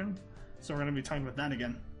recursive function, so we're going to be talking about that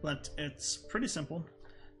again, but it's pretty simple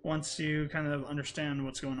once you kind of understand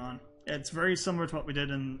what's going on. It's very similar to what we did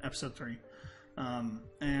in episode 3,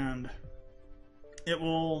 and it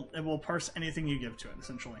will parse anything you give to it,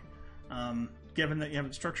 essentially, given that you have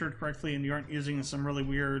it structured correctly and you aren't using some really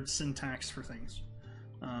weird syntax for things,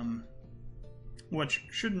 which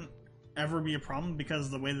shouldn't ever be a problem because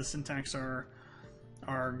the way the syntax are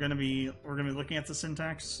going to be, we're going to be looking at the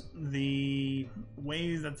syntax. The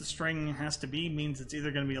way that the string has to be means it's either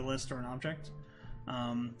going to be a list or an object.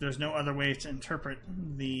 There's no other way to interpret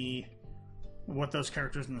what those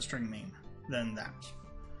characters in the string mean than that.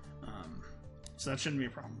 So that shouldn't be a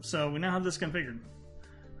problem. So we now have this configured.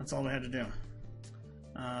 That's all we had to do.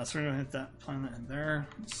 So we're going to hit that, plan that in there,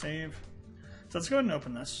 save. So let's go ahead and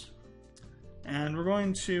open this. And we're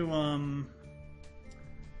going to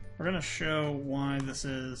show why this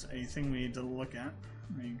is a thing we need to look at.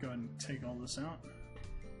 Let me go ahead and take all this out.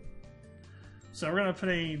 So we're going to put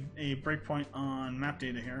a breakpoint on map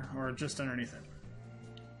data here, or just underneath it.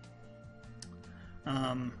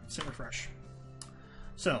 Hit refresh.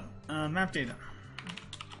 So, map data.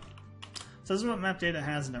 So this is what map data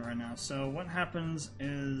has in it right now. So what happens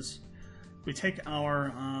is we take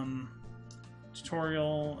our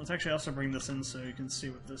tutorial. Let's actually also bring this in so you can see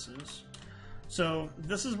what this is. So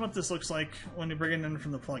this is what this looks like when you bring it in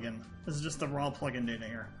from the plugin. This is just the raw plugin data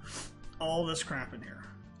here. All this crap in here.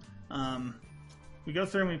 We go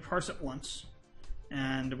through and we parse it once,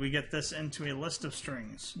 and we get this into a list of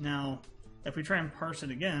strings. Now, if we try and parse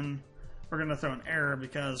it again, we're going to throw an error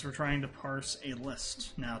because we're trying to parse a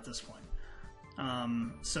list now at this point.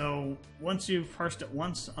 So once you've parsed it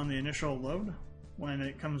once on the initial load, when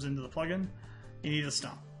it comes into the plugin, you need to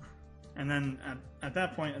stop. And then at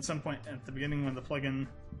that point, at some point at the beginning when the plugin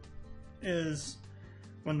is,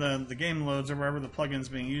 when the game loads or wherever the plugin is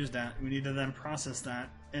being used at, we need to then process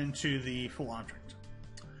that into the full object.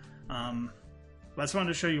 But I just wanted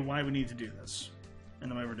to show you why we need to do this and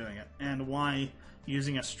the way we're doing it, and why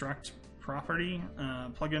using a struct property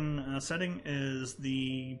plugin setting is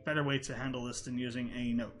the better way to handle this than using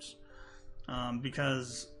a note.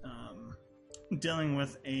 Because dealing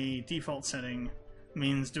with a default setting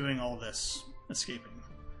means doing all this escaping,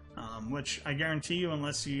 which I guarantee you,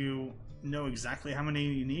 unless you know exactly how many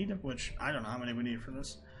you need, which I don't know how many we need for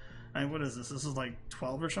this. I mean, what is this? This is like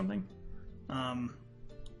 12 or something.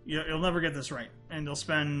 You'll never get this right, and you'll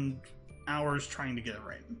spend hours trying to get it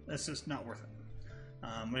right. It's just not worth it.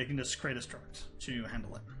 But you can just create a struct to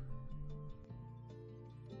handle it.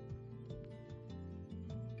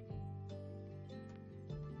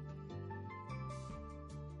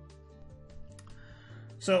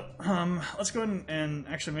 So let's go ahead and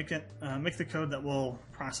actually make the code that will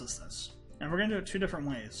process this. And we're going to do it two different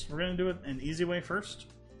ways. We're going to do it an easy way first,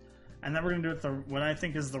 and then we're going to do it what I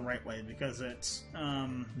think is the right way, because it's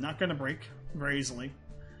not going to break very easily,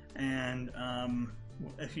 and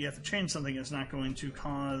if you have to change something, it's not going to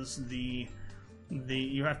cause you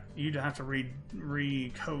to have to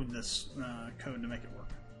recode this code to make it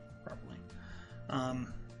work properly.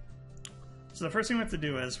 So the first thing we have to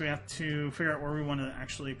do is we have to figure out where we want to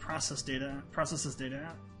actually process this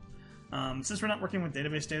data at. Since we're not working with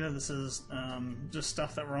database data, this is just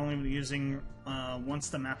stuff that we're only using once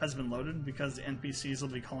the map has been loaded, because the NPCs will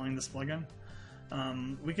be calling this plugin.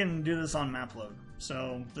 We can do this on map load,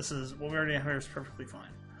 so this is what we already have here is perfectly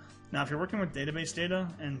fine. Now, if you're working with database data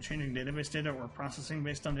and changing database data or processing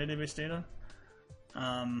based on database data,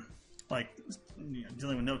 like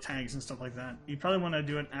dealing with note tags and stuff like that, you probably want to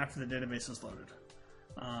do it after the database is loaded.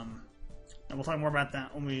 And we'll talk more about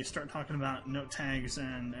that when we start talking about note tags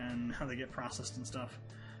and how they get processed and stuff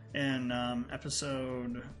in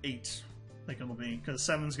episode 8, I think it'll be, because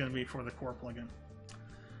 7 is going to be for the core plugin.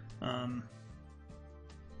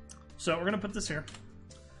 So we're going to put this here.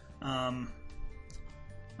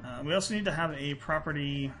 We also need to have a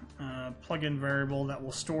property plugin variable that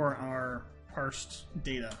will store our parsed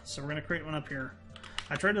data. So we're going to create one up here.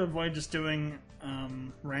 I try to avoid just doing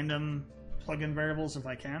random plugin variables if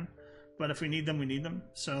I can, but if we need them, we need them.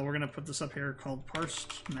 So we're going to put this up here called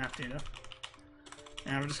parsed map data,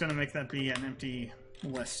 and we're just going to make that be an empty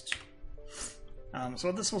list. So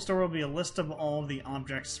what this will store will be a list of all the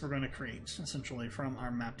objects we're going to create, essentially, from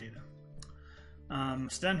our map data.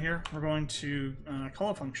 So down here, we're going to call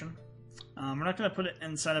a function. We're not going to put it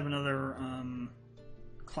inside of another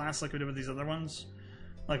class like we did with these other ones.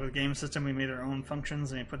 Like with game system, we made our own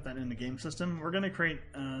functions and we put that in the game system. We're going to create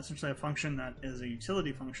essentially a function that is a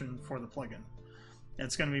utility function for the plugin.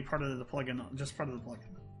 It's going to be part of the plugin, just part of the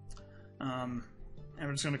plugin. And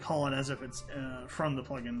we're just going to call it as if it's from the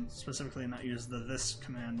plugin specifically, and not use the this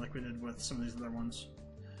command like we did with some of these other ones.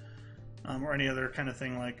 Or any other kind of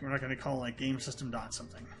thing, like we're not going to call like game system dot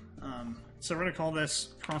something. So we're going to call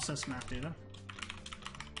this process map data.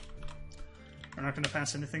 We're not going to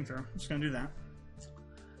pass anything through. I'm just going to do that.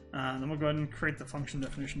 Then we'll go ahead and create the function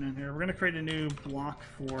definition in here. We're going to create a new block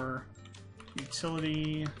for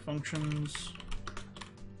utility functions.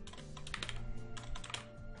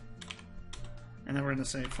 And then we're going to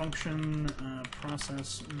say function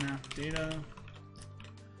process map data.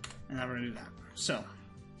 And then we're going to do that. So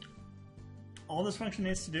all this function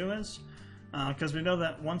needs to do is, because we know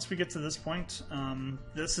that once we get to this point,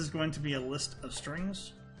 this is going to be a list of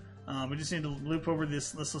strings. We just need to loop over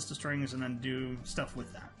this list of strings and then do stuff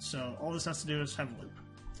with that. So all this has to do is have a loop.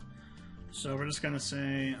 So we're just going to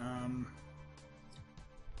say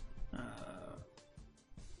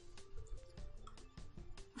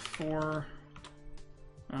for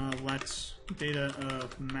let data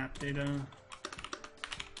of map data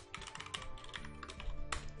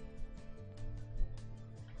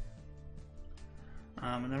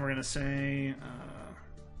and then we're going to say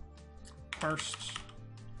parsed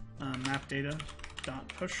map data dot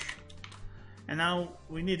push, and now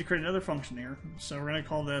we need to create another function here. So we're going to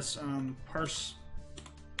call this parse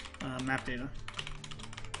map data,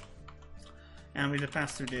 and we just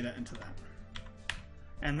pass through data into that,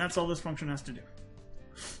 and that's all this function has to do.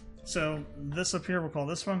 So this up here we'll call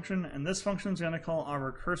this function, and this function is going to call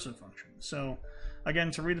our recursive function. So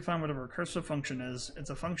again, to redefine what a recursive function is,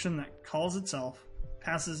 it's a function that calls itself,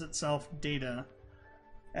 passes itself data,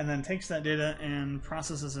 and then takes that data and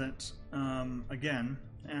processes it again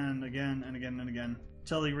and again and again and again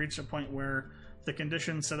until you reach a point where the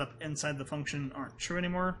conditions set up inside the function aren't true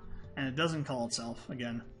anymore, and it doesn't call itself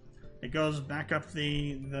again. It goes back up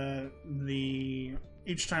each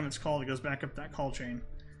time it's called, it goes back up that call chain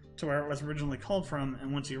to where it was originally called from,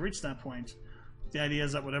 and once you reach that point, the idea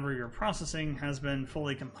is that whatever you're processing has been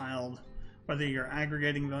fully compiled, whether you're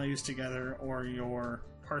aggregating values together or you're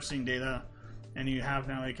parsing data, and you have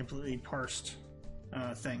now a completely parsed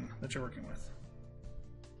thing that you're working with.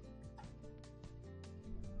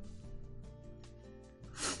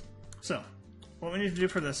 So what we need to do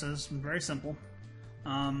for this is very simple.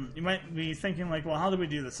 You might be thinking like, well, how do we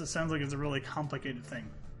do this? This sounds like it's a really complicated thing.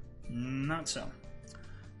 Not so.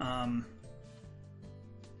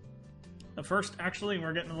 First, actually,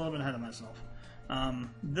 we're getting a little bit ahead of myself.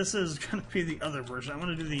 This is going to be the other version. I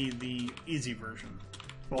want to do the easy version.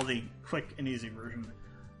 Well, the quick and easy version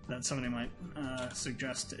that somebody might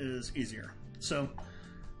suggest is easier. So,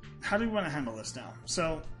 how do we want to handle this now?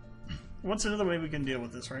 So, what's another way we can deal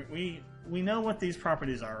with this, right? We know what these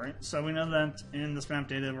properties are, right? So we know that in this map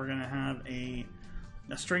data we're going to have a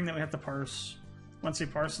string that we have to parse. Once we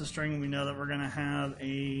parse the string, we know that we're going to have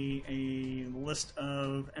a list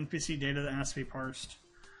of NPC data that has to be parsed.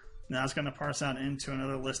 Now it's going to parse out into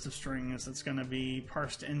another list of strings that's going to be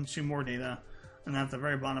parsed into more data. And then at the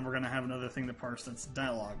very bottom we're going to have another thing to parse that's the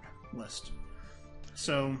dialog list.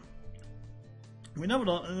 So we know what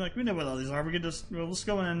all these are. We'll just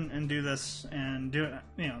go in and do this and do it,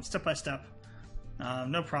 step by step.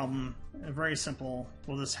 No problem. Very simple.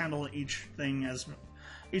 We'll just handle each thing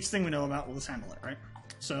we know about. We'll just handle it, right?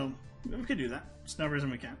 So we could do that. There's no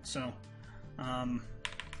reason we can't. So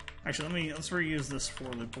actually, let's reuse this for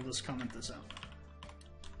loop. We'll just comment this out.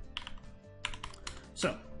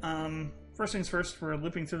 So first things first, we're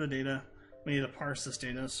looping through the data. We need to parse this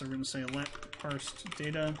data. So we're going to say let parsed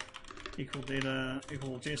data equal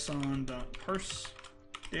JSON.parse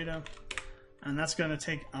data, and that's going to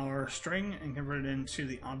take our string and convert it into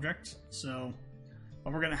the object. So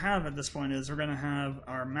what we're going to have at this point is we're going to have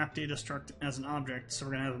our map data struct as an object. So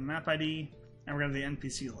we're going to have a map ID and we're going to have the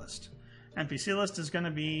NPC list. NPC list is going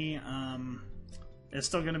to be it's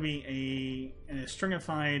still going to be a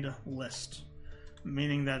stringified list,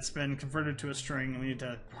 meaning that's been converted to a string and we need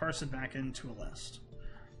to parse it back into a list.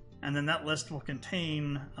 And then that list will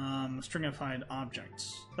contain stringified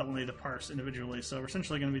objects that we'll need to parse individually. So we're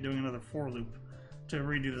essentially going to be doing another for loop to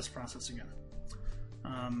redo this process again.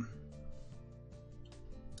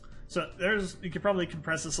 So you could probably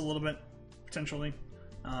compress this a little bit, potentially,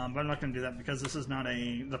 but I'm not going to do that because this is not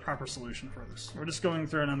the proper solution for this. We're just going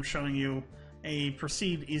through and I'm showing you a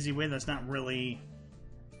perceived easy way that's not really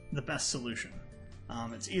the best solution.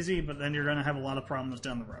 It's easy, but then you're going to have a lot of problems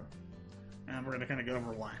down the road. And we're going to kind of go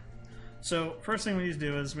over why. So first thing we need to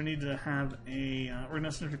do is we need to have we're going to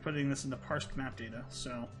essentially be putting this into parsed map data.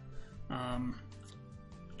 So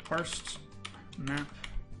parsed map.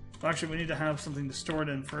 Well, actually, we need to have something to store it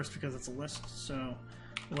in first because it's a list. So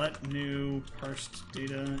let new parsed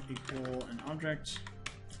data equal an object.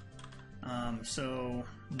 So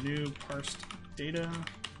new parsed data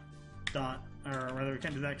dot, or rather we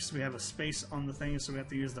can't do that because we have a space on the thing, so we have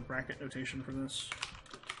to use the bracket notation for this.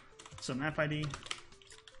 So map ID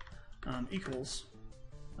equals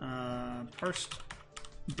parsed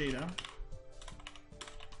data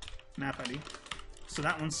map ID. So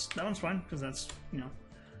that one's fine because that's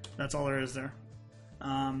all there is there.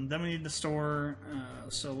 Then we need to store.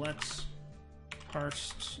 So let's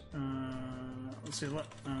parsed. Let's see.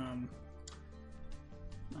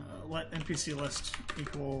 Let NPC list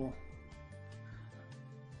equal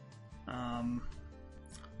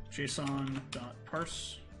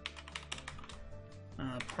JSON.parse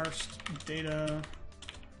parsed data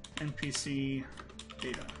NPC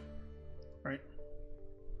data, right?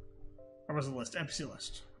 Or was it list? NPC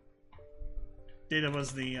list. Data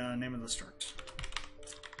was the name of the struct.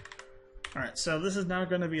 Alright, so this is now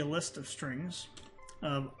going to be a list of strings,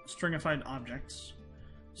 of stringified objects.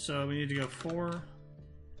 So we need to go for,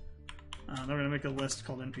 then we're going to make a list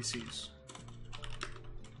called NPCs.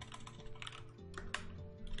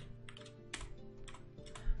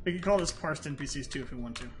 We can call this parsed NPCs too if we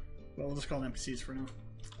want to, but we'll just call it NPCs for now.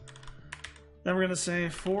 Then we're going to say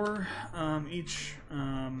for each,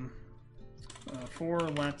 for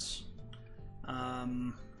let's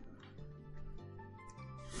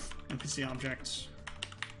NPC objects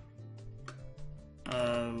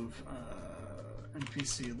of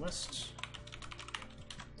NPC list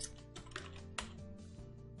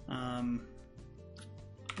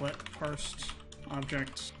let parsed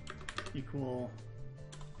object equal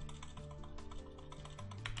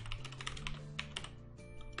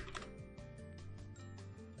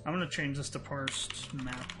I'm going to change this to parsed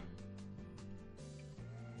map.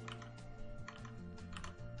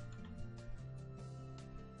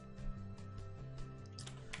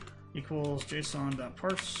 Equals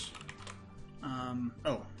JSON.parse.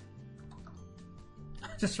 Oh. I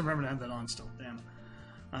just remembered to have that on still. Damn.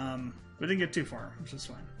 We didn't get too far, which is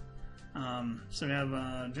fine. So we have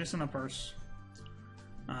JSON.parse.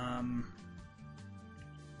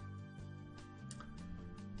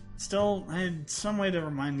 Still, I had some way to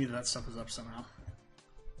remind me that stuff is up somehow.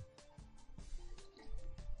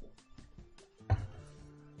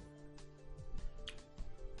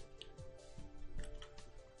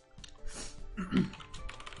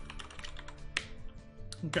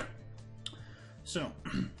 Okay, so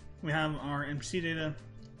we have our NPC data.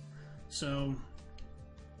 So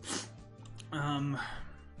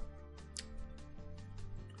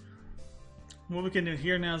what we can do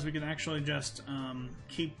here now is we can actually just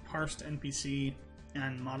keep parsed NPC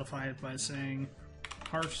and modify it by saying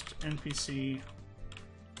parsed NPC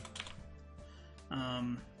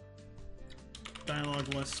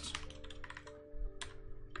dialog list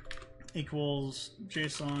equals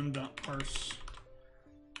json.parse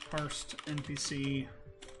parsed NPC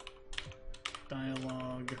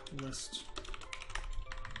dialog list.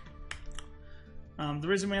 The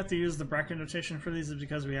reason we have to use the bracket notation for these is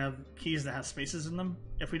because we have keys that have spaces in them.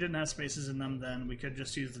 If we didn't have spaces in them, then we could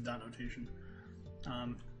just use the dot notation.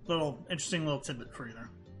 Interesting little tidbit for you there.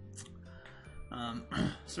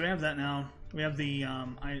 So we have that now. We have the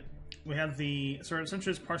so we're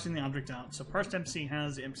essentially just parsing the object out. So parsed MC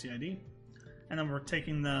has the MC ID, and then we're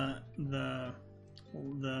taking the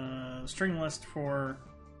string list for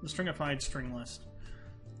the stringified string list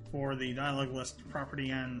for the dialog list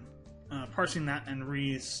property and parsing that and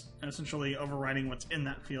essentially overriding what's in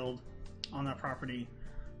that field on that property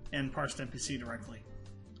in parsed NPC directly.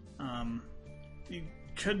 You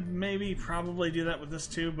could probably do that with this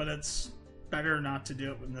too, but it's better not to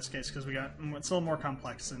do it in this case because it's a little more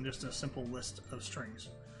complex than just a simple list of strings.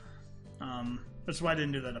 That's why I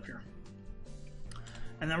didn't do that up here.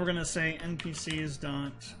 And then we're going to say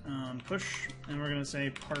npcs.push, and we're going to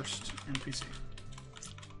say parsed NPC.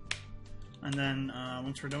 And then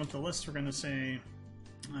once we're done with the list, we're going to say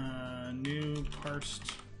new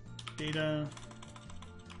parsed data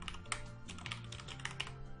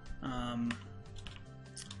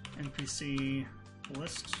NPC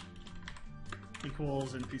list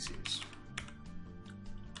equals NPCs.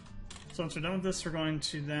 So once we're done with this, we're going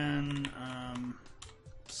to then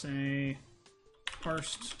say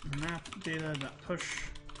parsed map data.push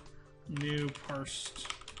new parsed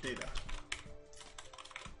data.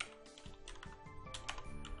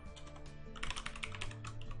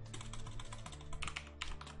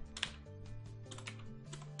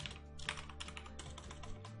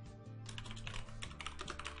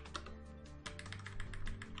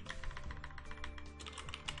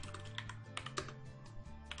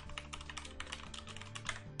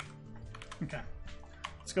 Okay,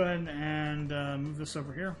 let's go ahead and move this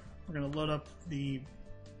over here. We're going to load up the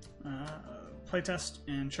playtest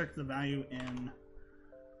and check the value in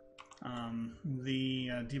the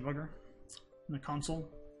debugger in the console.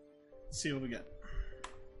 Let's see what we get.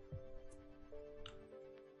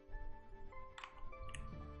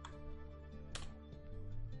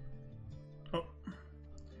 Oh,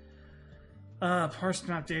 parsed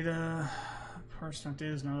map data. Parsed map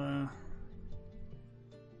data is not a.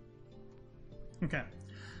 Okay,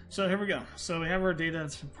 so here we go. So we have our data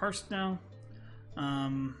that's been parsed now.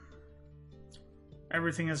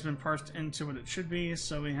 Everything has been parsed into what it should be.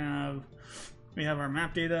 So we have our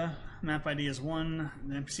map data. Map ID is 1.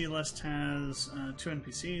 The NPC list has 2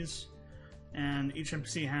 NPCs, and each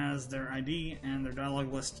NPC has their ID and their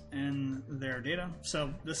dialog list in their data.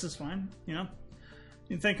 So this is fine, you know.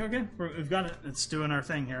 You think, okay, we've got it. It's doing our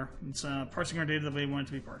thing here. It's parsing our data the way we want it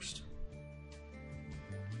to be parsed.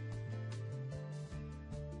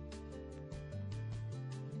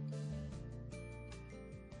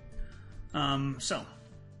 So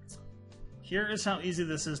here is how easy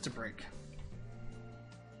this is to break.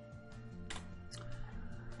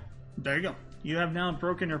 There you go. You have now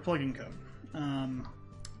broken your plugin code.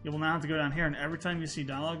 You will now have to go down here, and every time you see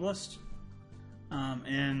dialog list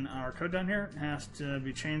in our code down here, it has to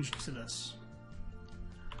be changed to this.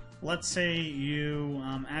 Let's say you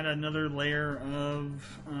add another layer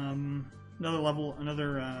of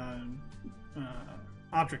another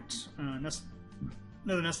object, another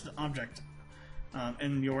nested object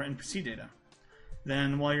in your NPC data.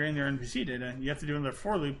 Then while you're in your NPC data, you have to do another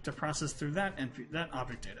for loop to process through that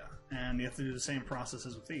object data, and you have to do the same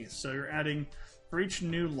processes with these. So you're adding, for each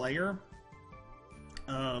new layer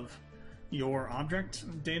of your object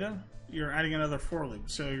data, you're adding another for loop.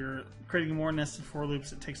 So you're creating more nested for loops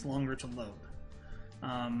that takes longer to load.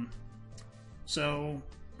 So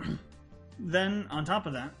then on top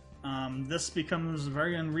of that, this becomes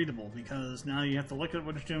very unreadable because now you have to look at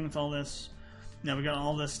what it's doing with all this. Now we got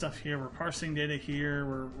all this stuff here. We're parsing data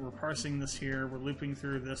here. We're parsing this here. We're looping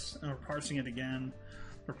through this. And we're parsing it again.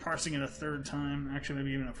 We're parsing it a third time. Actually,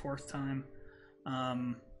 maybe even a fourth time.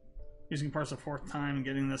 Using parse a fourth time and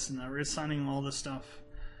getting this and reassigning all this stuff.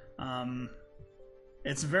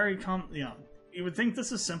 It's very you would think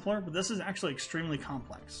this is simpler, but this is actually extremely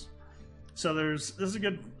complex. So this is a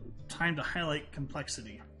good time to highlight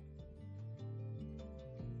complexity.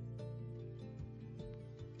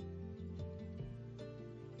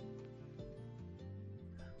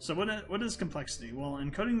 So what is complexity? Well, in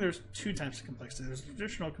coding, there's two types of complexity. There's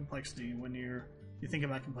traditional complexity when you think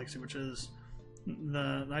about complexity, which is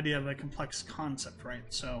the idea of a complex concept, right?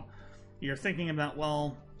 So you're thinking about,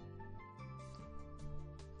 well,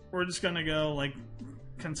 we're just going to go like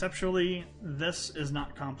conceptually, this is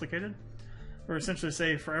not complicated. We're essentially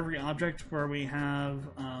say for every object where we have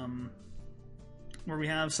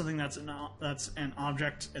something that's an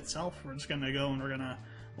object itself, we're just going to go and we're going to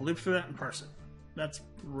loop through that and parse it. That's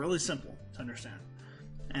really simple to understand,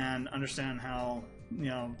 and understand how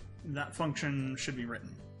that function should be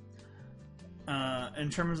written. In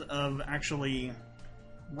terms of actually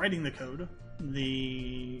writing the code,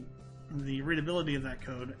 the readability of that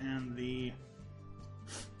code and the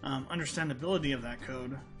understandability of that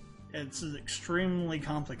code, it's extremely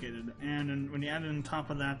complicated. And when you add on top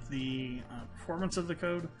of that the performance of the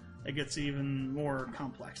code, it gets even more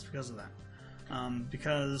complex because of that.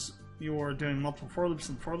 Because you're doing multiple for loops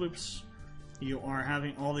and for loops, you are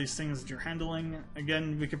having all these things that you're handling.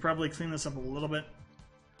 Again, we could probably clean this up a little bit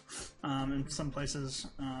in some places,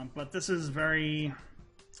 but this is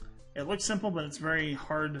it looks simple, but it's very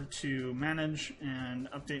hard to manage and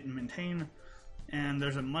update and maintain, and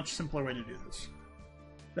there's a much simpler way to do this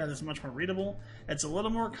that is much more readable. It's a little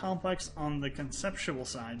more complex on the conceptual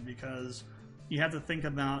side because you have to think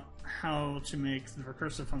about how to make the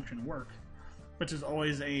recursive function work, which is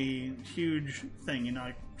always a huge thing.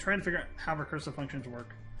 Like, trying to figure out how recursive functions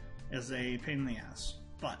work is a pain in the ass.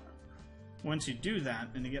 But once you do that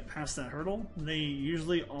and you get past that hurdle, they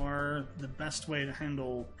usually are the best way to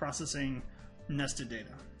handle processing nested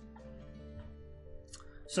data.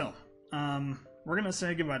 So, we're going to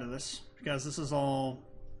say goodbye to this because this is all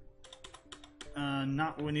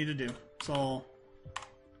not what we need to do. It's all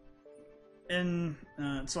in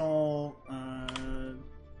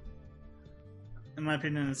my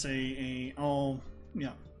opinion, it's a all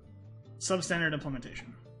substandard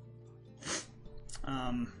implementation. It's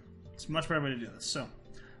a much better way to do this. So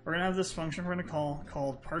we're gonna have this function we're gonna call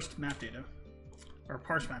called parsed map data, or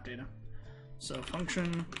parse map data. So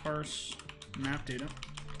function parse map data.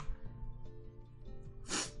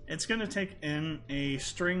 It's gonna take in a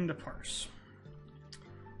string to parse.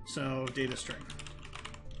 So data string.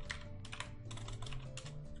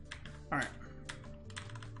 All right.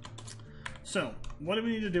 So what do we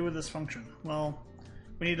need to do with this function? Well,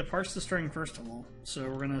 we need to parse the string first of all. So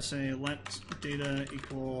we're going to say let data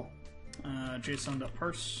equal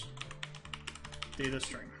json.parse data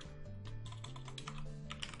string.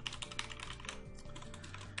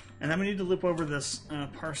 And then we need to loop over this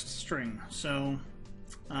parsed string. So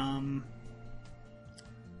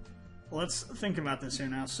let's think about this here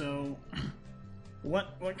now. So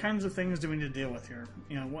what kinds of things do we need to deal with here?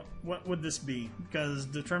 What would this be? Because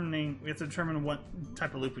we have to determine what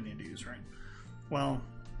type of loop we need to use, right? Well,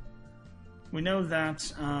 we know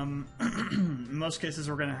that in most cases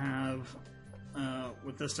we're going to have,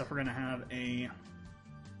 with this stuff, we're going to have a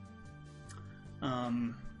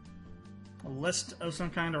list of some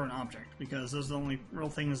kind or an object, because those are the only real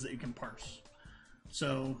things that you can parse.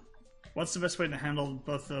 So what's the best way to handle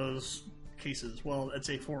both those cases? Well, it's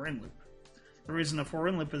a for-in loop. The reason a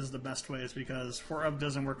for-in loop is the best way is because for-up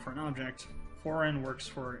doesn't work for an object, for-in works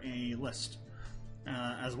for a list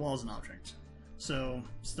as well as an object. So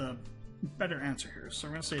it's the better answer here. So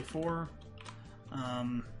we're going to say for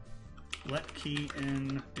let key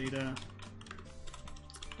in data,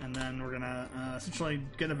 and then we're going to essentially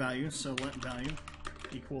get a value. So let value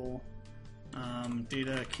equal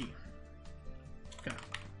data key. Okay.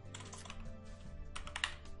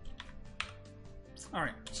 All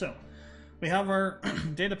right. So we have our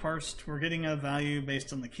data parsed. We're getting a value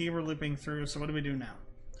based on the key we're looping through. So what do we do now?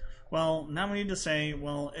 Well, now we need to say,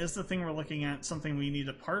 well, is the thing we're looking at something we need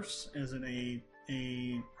to parse? Is it a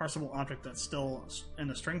parsable object that's still in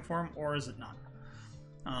a string form, or is it not?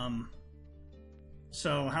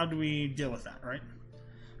 So how do we deal with that, right?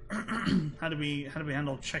 how do we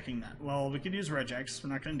handle checking that? Well, we could use regex. We're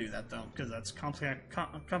not going to do that though, because that's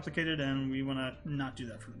complicated, and we want to not do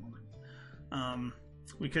that for the moment.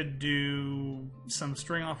 We could do some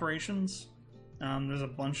string operations. There's a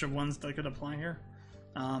bunch of ones that could apply here,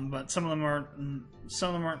 but some of them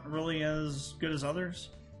aren't really as good as others,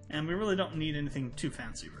 and we really don't need anything too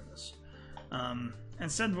fancy for this.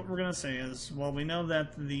 Instead, what we're going to say is, well, we know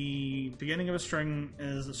that the beginning of a string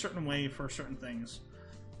is a certain way for certain things,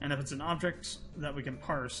 and if it's an object that we can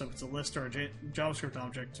parse, so if it's a list or a JavaScript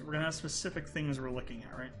object, we're going to have specific things we're looking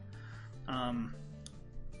at, right?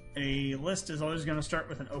 A list is always going to start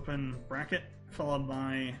with an open bracket followed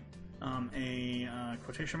by a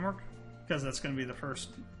quotation mark, because that's going to be the first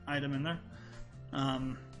item in there.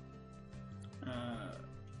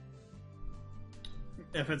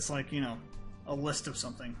 if it's like, you know, a list of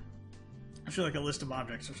something, actually like a list of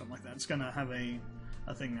objects or something like that, it's going to have a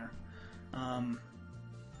thing there.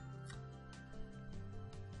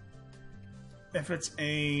 If it's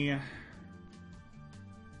a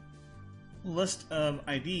list of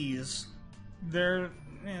IDs, if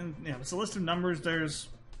it's a list of numbers, there's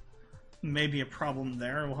maybe a problem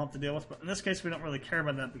there we'll have to deal with, but in this case we don't really care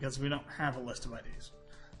about that because we don't have a list of IDs.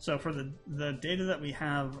 So for the data that we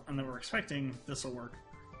have and that we're expecting, this will work.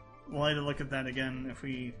 We'll need to look at that again if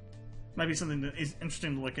we... Might be something that is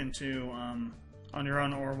interesting to look into on your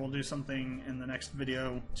own, or we'll do something in the next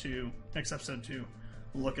video next episode to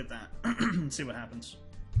look at that and see what happens.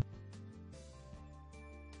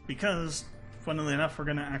 Because, funnily enough, we're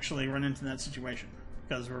going to actually run into that situation,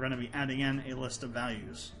 because we're going to be adding in a list of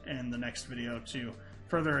values in the next video to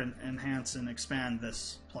further enhance and expand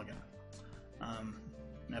this plugin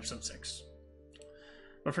in episode 6.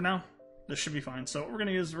 But for now, this should be fine. So what we're going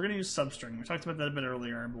to use substring. We talked about that a bit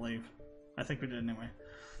earlier, I believe. I think we did anyway.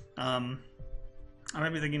 I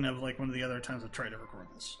might be thinking of like one of the other times I've tried to record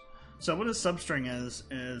this. So what a substring is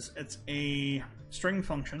it's a string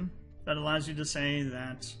function that allows you to say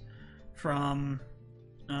that from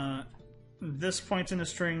this point in a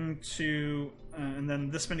string to and then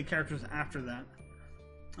this many characters after that,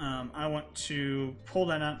 I want to pull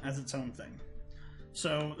that out as its own thing.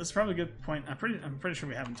 So this is probably a good point. I'm pretty sure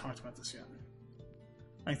we haven't talked about this yet.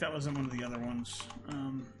 I think that wasn't one of the other ones.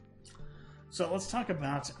 So let's talk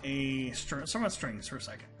about strings for a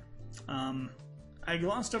second. I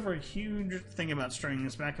glossed over a huge thing about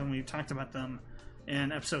strings back when we talked about them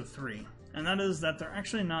in episode 3, and that is that they're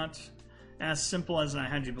actually not as simple as I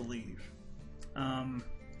had you believe.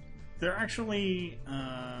 They're actually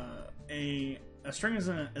a string is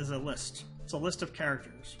a list. It's a list of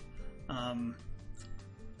characters.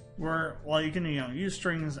 While you can use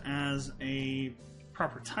strings as a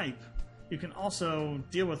proper type, you can also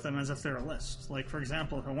deal with them as if they're a list. Like, for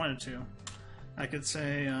example, if I wanted to, I could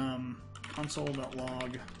say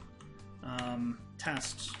console.log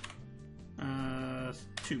test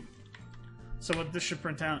 2. So what this should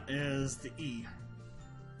print out is the E.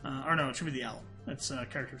 Or no, it should be the L. It's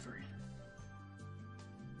character 3.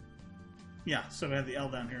 Yeah, so we have the L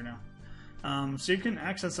down here now. So you can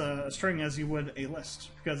access a string as you would a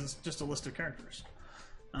list, because it's just a list of characters.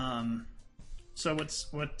 So substring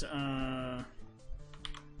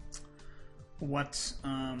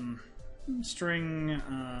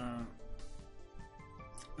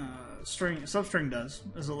does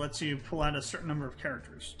is it lets you pull out a certain number of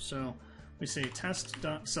characters. So we say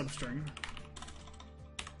test.substring,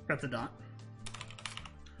 got the dot,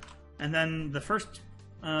 and then the first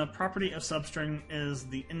property of substring is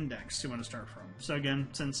the index you want to start from. So again,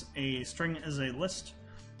 since a string is a list,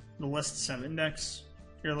 the lists have index.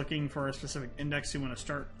 You're looking for a specific index you want to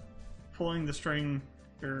start pulling the string,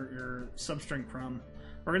 your substring from.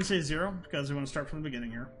 We're going to say 0 because we want to start from the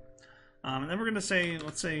beginning here. And then we're going to say,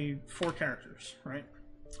 let's say 4 characters, right?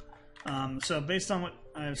 So based on what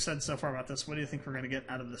I've said so far about this, what do you think we're going to get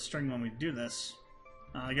out of the string when we do this?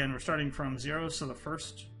 Again, we're starting from 0, so the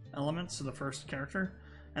first element, so the first character,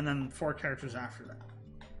 and then 4 characters after that.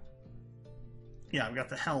 Yeah, we got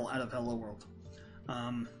the hell out of Hello World.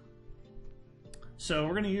 So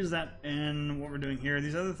we're going to use that in what we're doing here.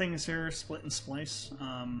 These other things here, split and splice.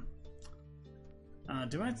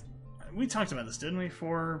 We talked about this, didn't we,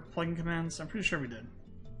 for plugin commands? I'm pretty sure we did.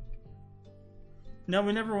 No,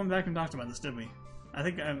 we never went back and talked about this, did we? I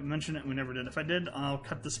think I mentioned it and we never did. If I did, I'll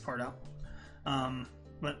cut this part out.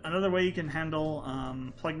 But another way you can handle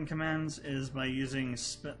plugin commands is by using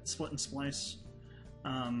split and splice.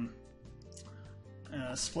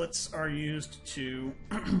 Splits are used to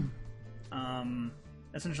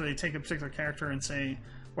essentially take a particular character and say,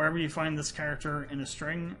 wherever you find this character in a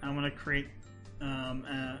string, I want to create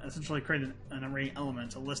essentially create an array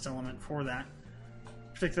element, a list element for that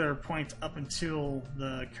particular point up until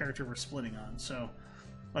the character we're splitting on. So,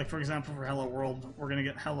 like for example, for Hello World, we're going to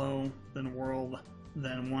get Hello, then World,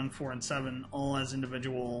 then 1, 4, and 7, all as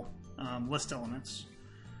individual list elements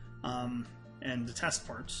and the test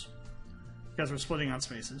parts, because we're splitting on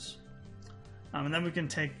spaces. And then we can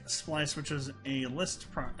take splice, which is a list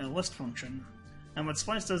function. And what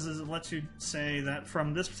splice does is it lets you say that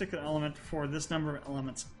from this particular element for this number of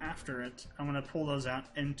elements after it, I'm going to pull those out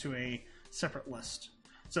into a separate list.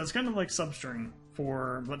 So it's kind of like substring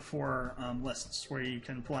for lists, where you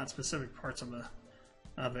can pull out specific parts of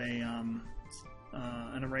an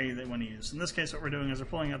array that you want to use. In this case, what we're doing is we're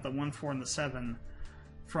pulling out the 1, 4, and the 7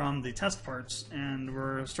 from the test parts, and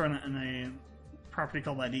we're storing that in a property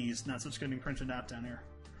called IDs, and that's what's getting printed out down here.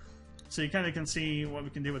 So you kind of can see what we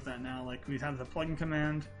can do with that now. Like we have the plugin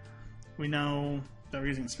command. We know that we're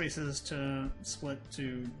using spaces to split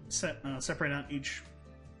to separate out each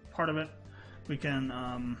part of it. We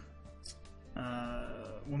can,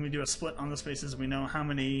 when we do a split on the spaces, we know how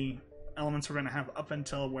many elements we're going to have up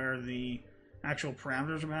until where the actual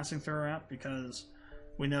parameters are passing through are at, because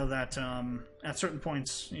we know that at certain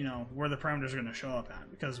points, you know, where the parameters are going to show up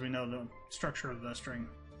at, because we know the structure of the string,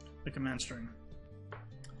 the command string.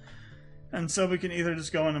 And so we can either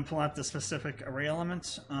just go in and pull out the specific array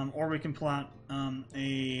elements, or we can pull out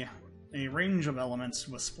a range of elements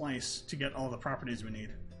with splice to get all the properties we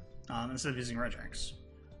need, instead of using regex.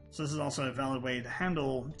 So this is also a valid way to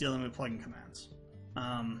handle dealing with plugin commands.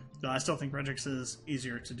 Though I still think regex is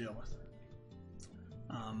easier to deal with.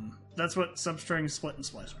 That's what substring, split, and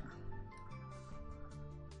splice are.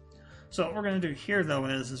 So what we're going to do here, though,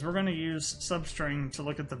 is we're going to use substring to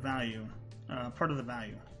look at the value, part of the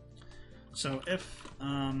value. So if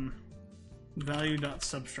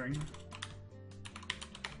value.substring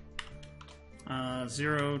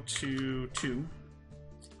 0 to 2,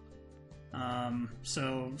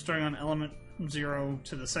 so starting on element 0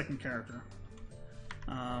 to the second character,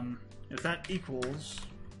 if that equals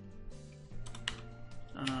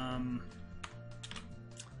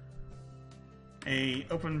a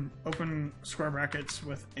open square brackets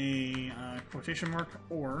with a quotation mark,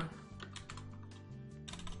 or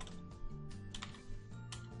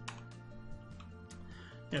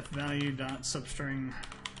if value.substring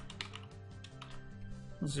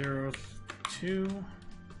 0 2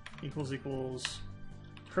 equals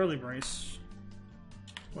curly brace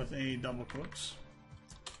with a double quotes,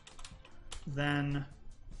 then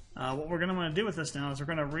what we're going to want to do with this now is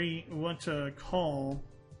we want to call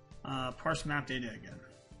parse map data again.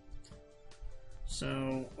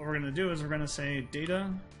 So what we're going to do is we're going to say data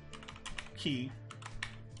key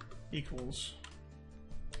equals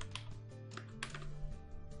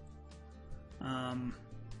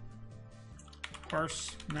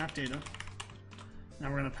parse map data. Now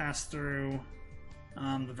we're going to pass through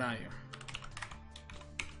the value.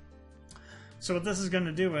 So what this is going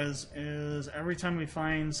to do is every time we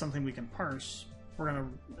find something we can parse, we're going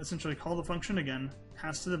to essentially call the function again,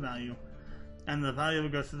 pass to the value, and the value will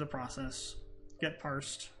go through the process, get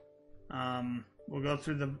parsed. We'll go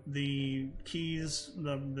through the keys,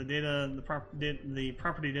 the data, the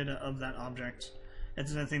property data of that object. If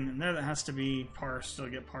there's anything in there that has to be parsed, it'll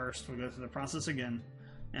get parsed. We'll go through the process again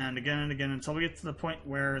and again until we get to the point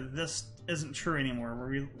where this isn't true anymore, where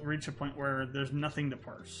we reach a point where there's nothing to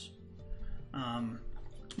parse.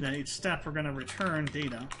 Then each step we're going to return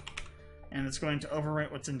data, and it's going to overwrite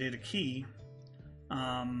what's in data key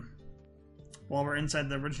while we're inside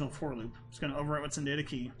the original for loop. It's going to overwrite what's in data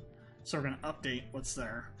key, so we're going to update what's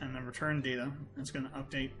there, and then return data. It's going to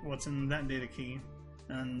update what's in that data key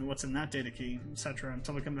and what's in that data key, etc.,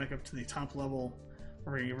 until we come back up to the top level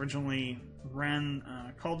where we originally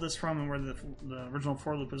called this from, and where the original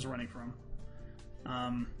for loop is running from.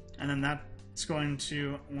 And then that's going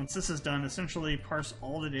to, once this is done, essentially parse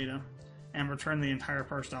all the data and return the entire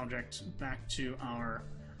parsed object back to our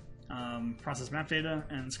process map data,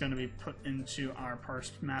 and it's going to be put into our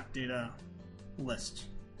parsed map data list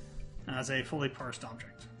as a fully parsed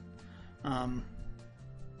object.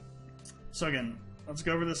 So again, let's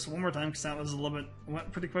go over this one more time, because that was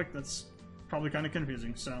went pretty quick. That's probably kind of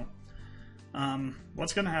confusing. So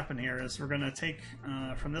what's going to happen here is we're going to take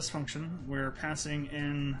from this function, we're passing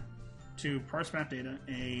in to parse map data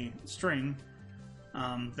a string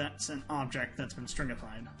that's an object that's been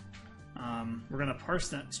stringified. We're going to parse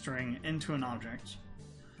that string into an object,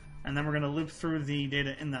 and then we're going to loop through the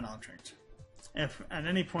data in that object. If at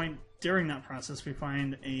any point during that process we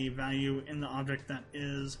find a value in the object that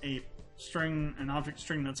is a string, an object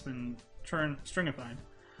string that's been stringified,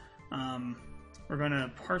 we're going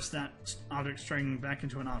to parse that object string back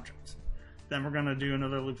into an object. Then we're going to do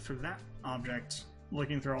another loop through that object,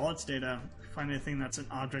 looking through all its data, find anything that's an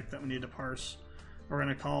object that we need to parse. We're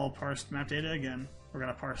going to call parsed map data again. We're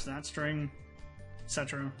going to parse that string,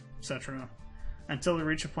 etc., etc., until we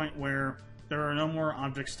reach a point where there are no more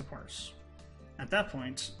objects to parse. At that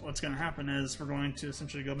point, what's going to happen is we're going to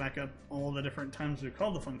essentially go back up all the different times we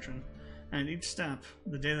called the function, and each step,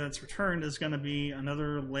 the data that's returned is going to be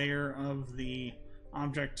another layer of the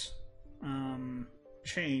object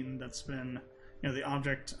chain that's been, the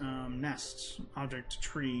object nest, object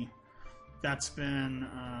tree that's been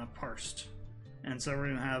parsed. And so we're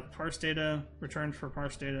going to have parse data, return for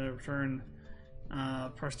parse data, return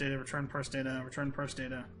parse data, return parse data, return parse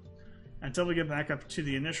data, until we get back up to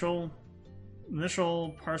the initial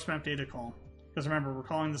parse map data call. Because remember, we're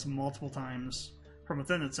calling this multiple times from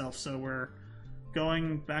within itself. So we're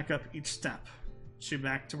going back up each step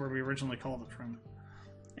back to where we originally called it from.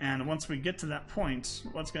 And once we get to that point,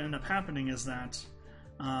 what's going to end up happening is that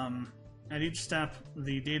at each step,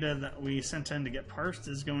 the data that we sent in to get parsed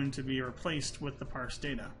is going to be replaced with the parsed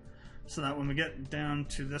data. So that when we get down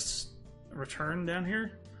to this return down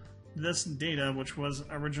here, this data, which was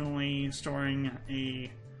originally storing a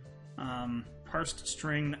parsed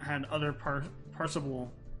string that had other parsable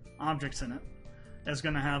objects in it, is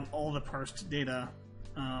going to have all the parsed data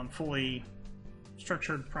fully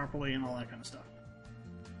structured properly and all that kind of stuff.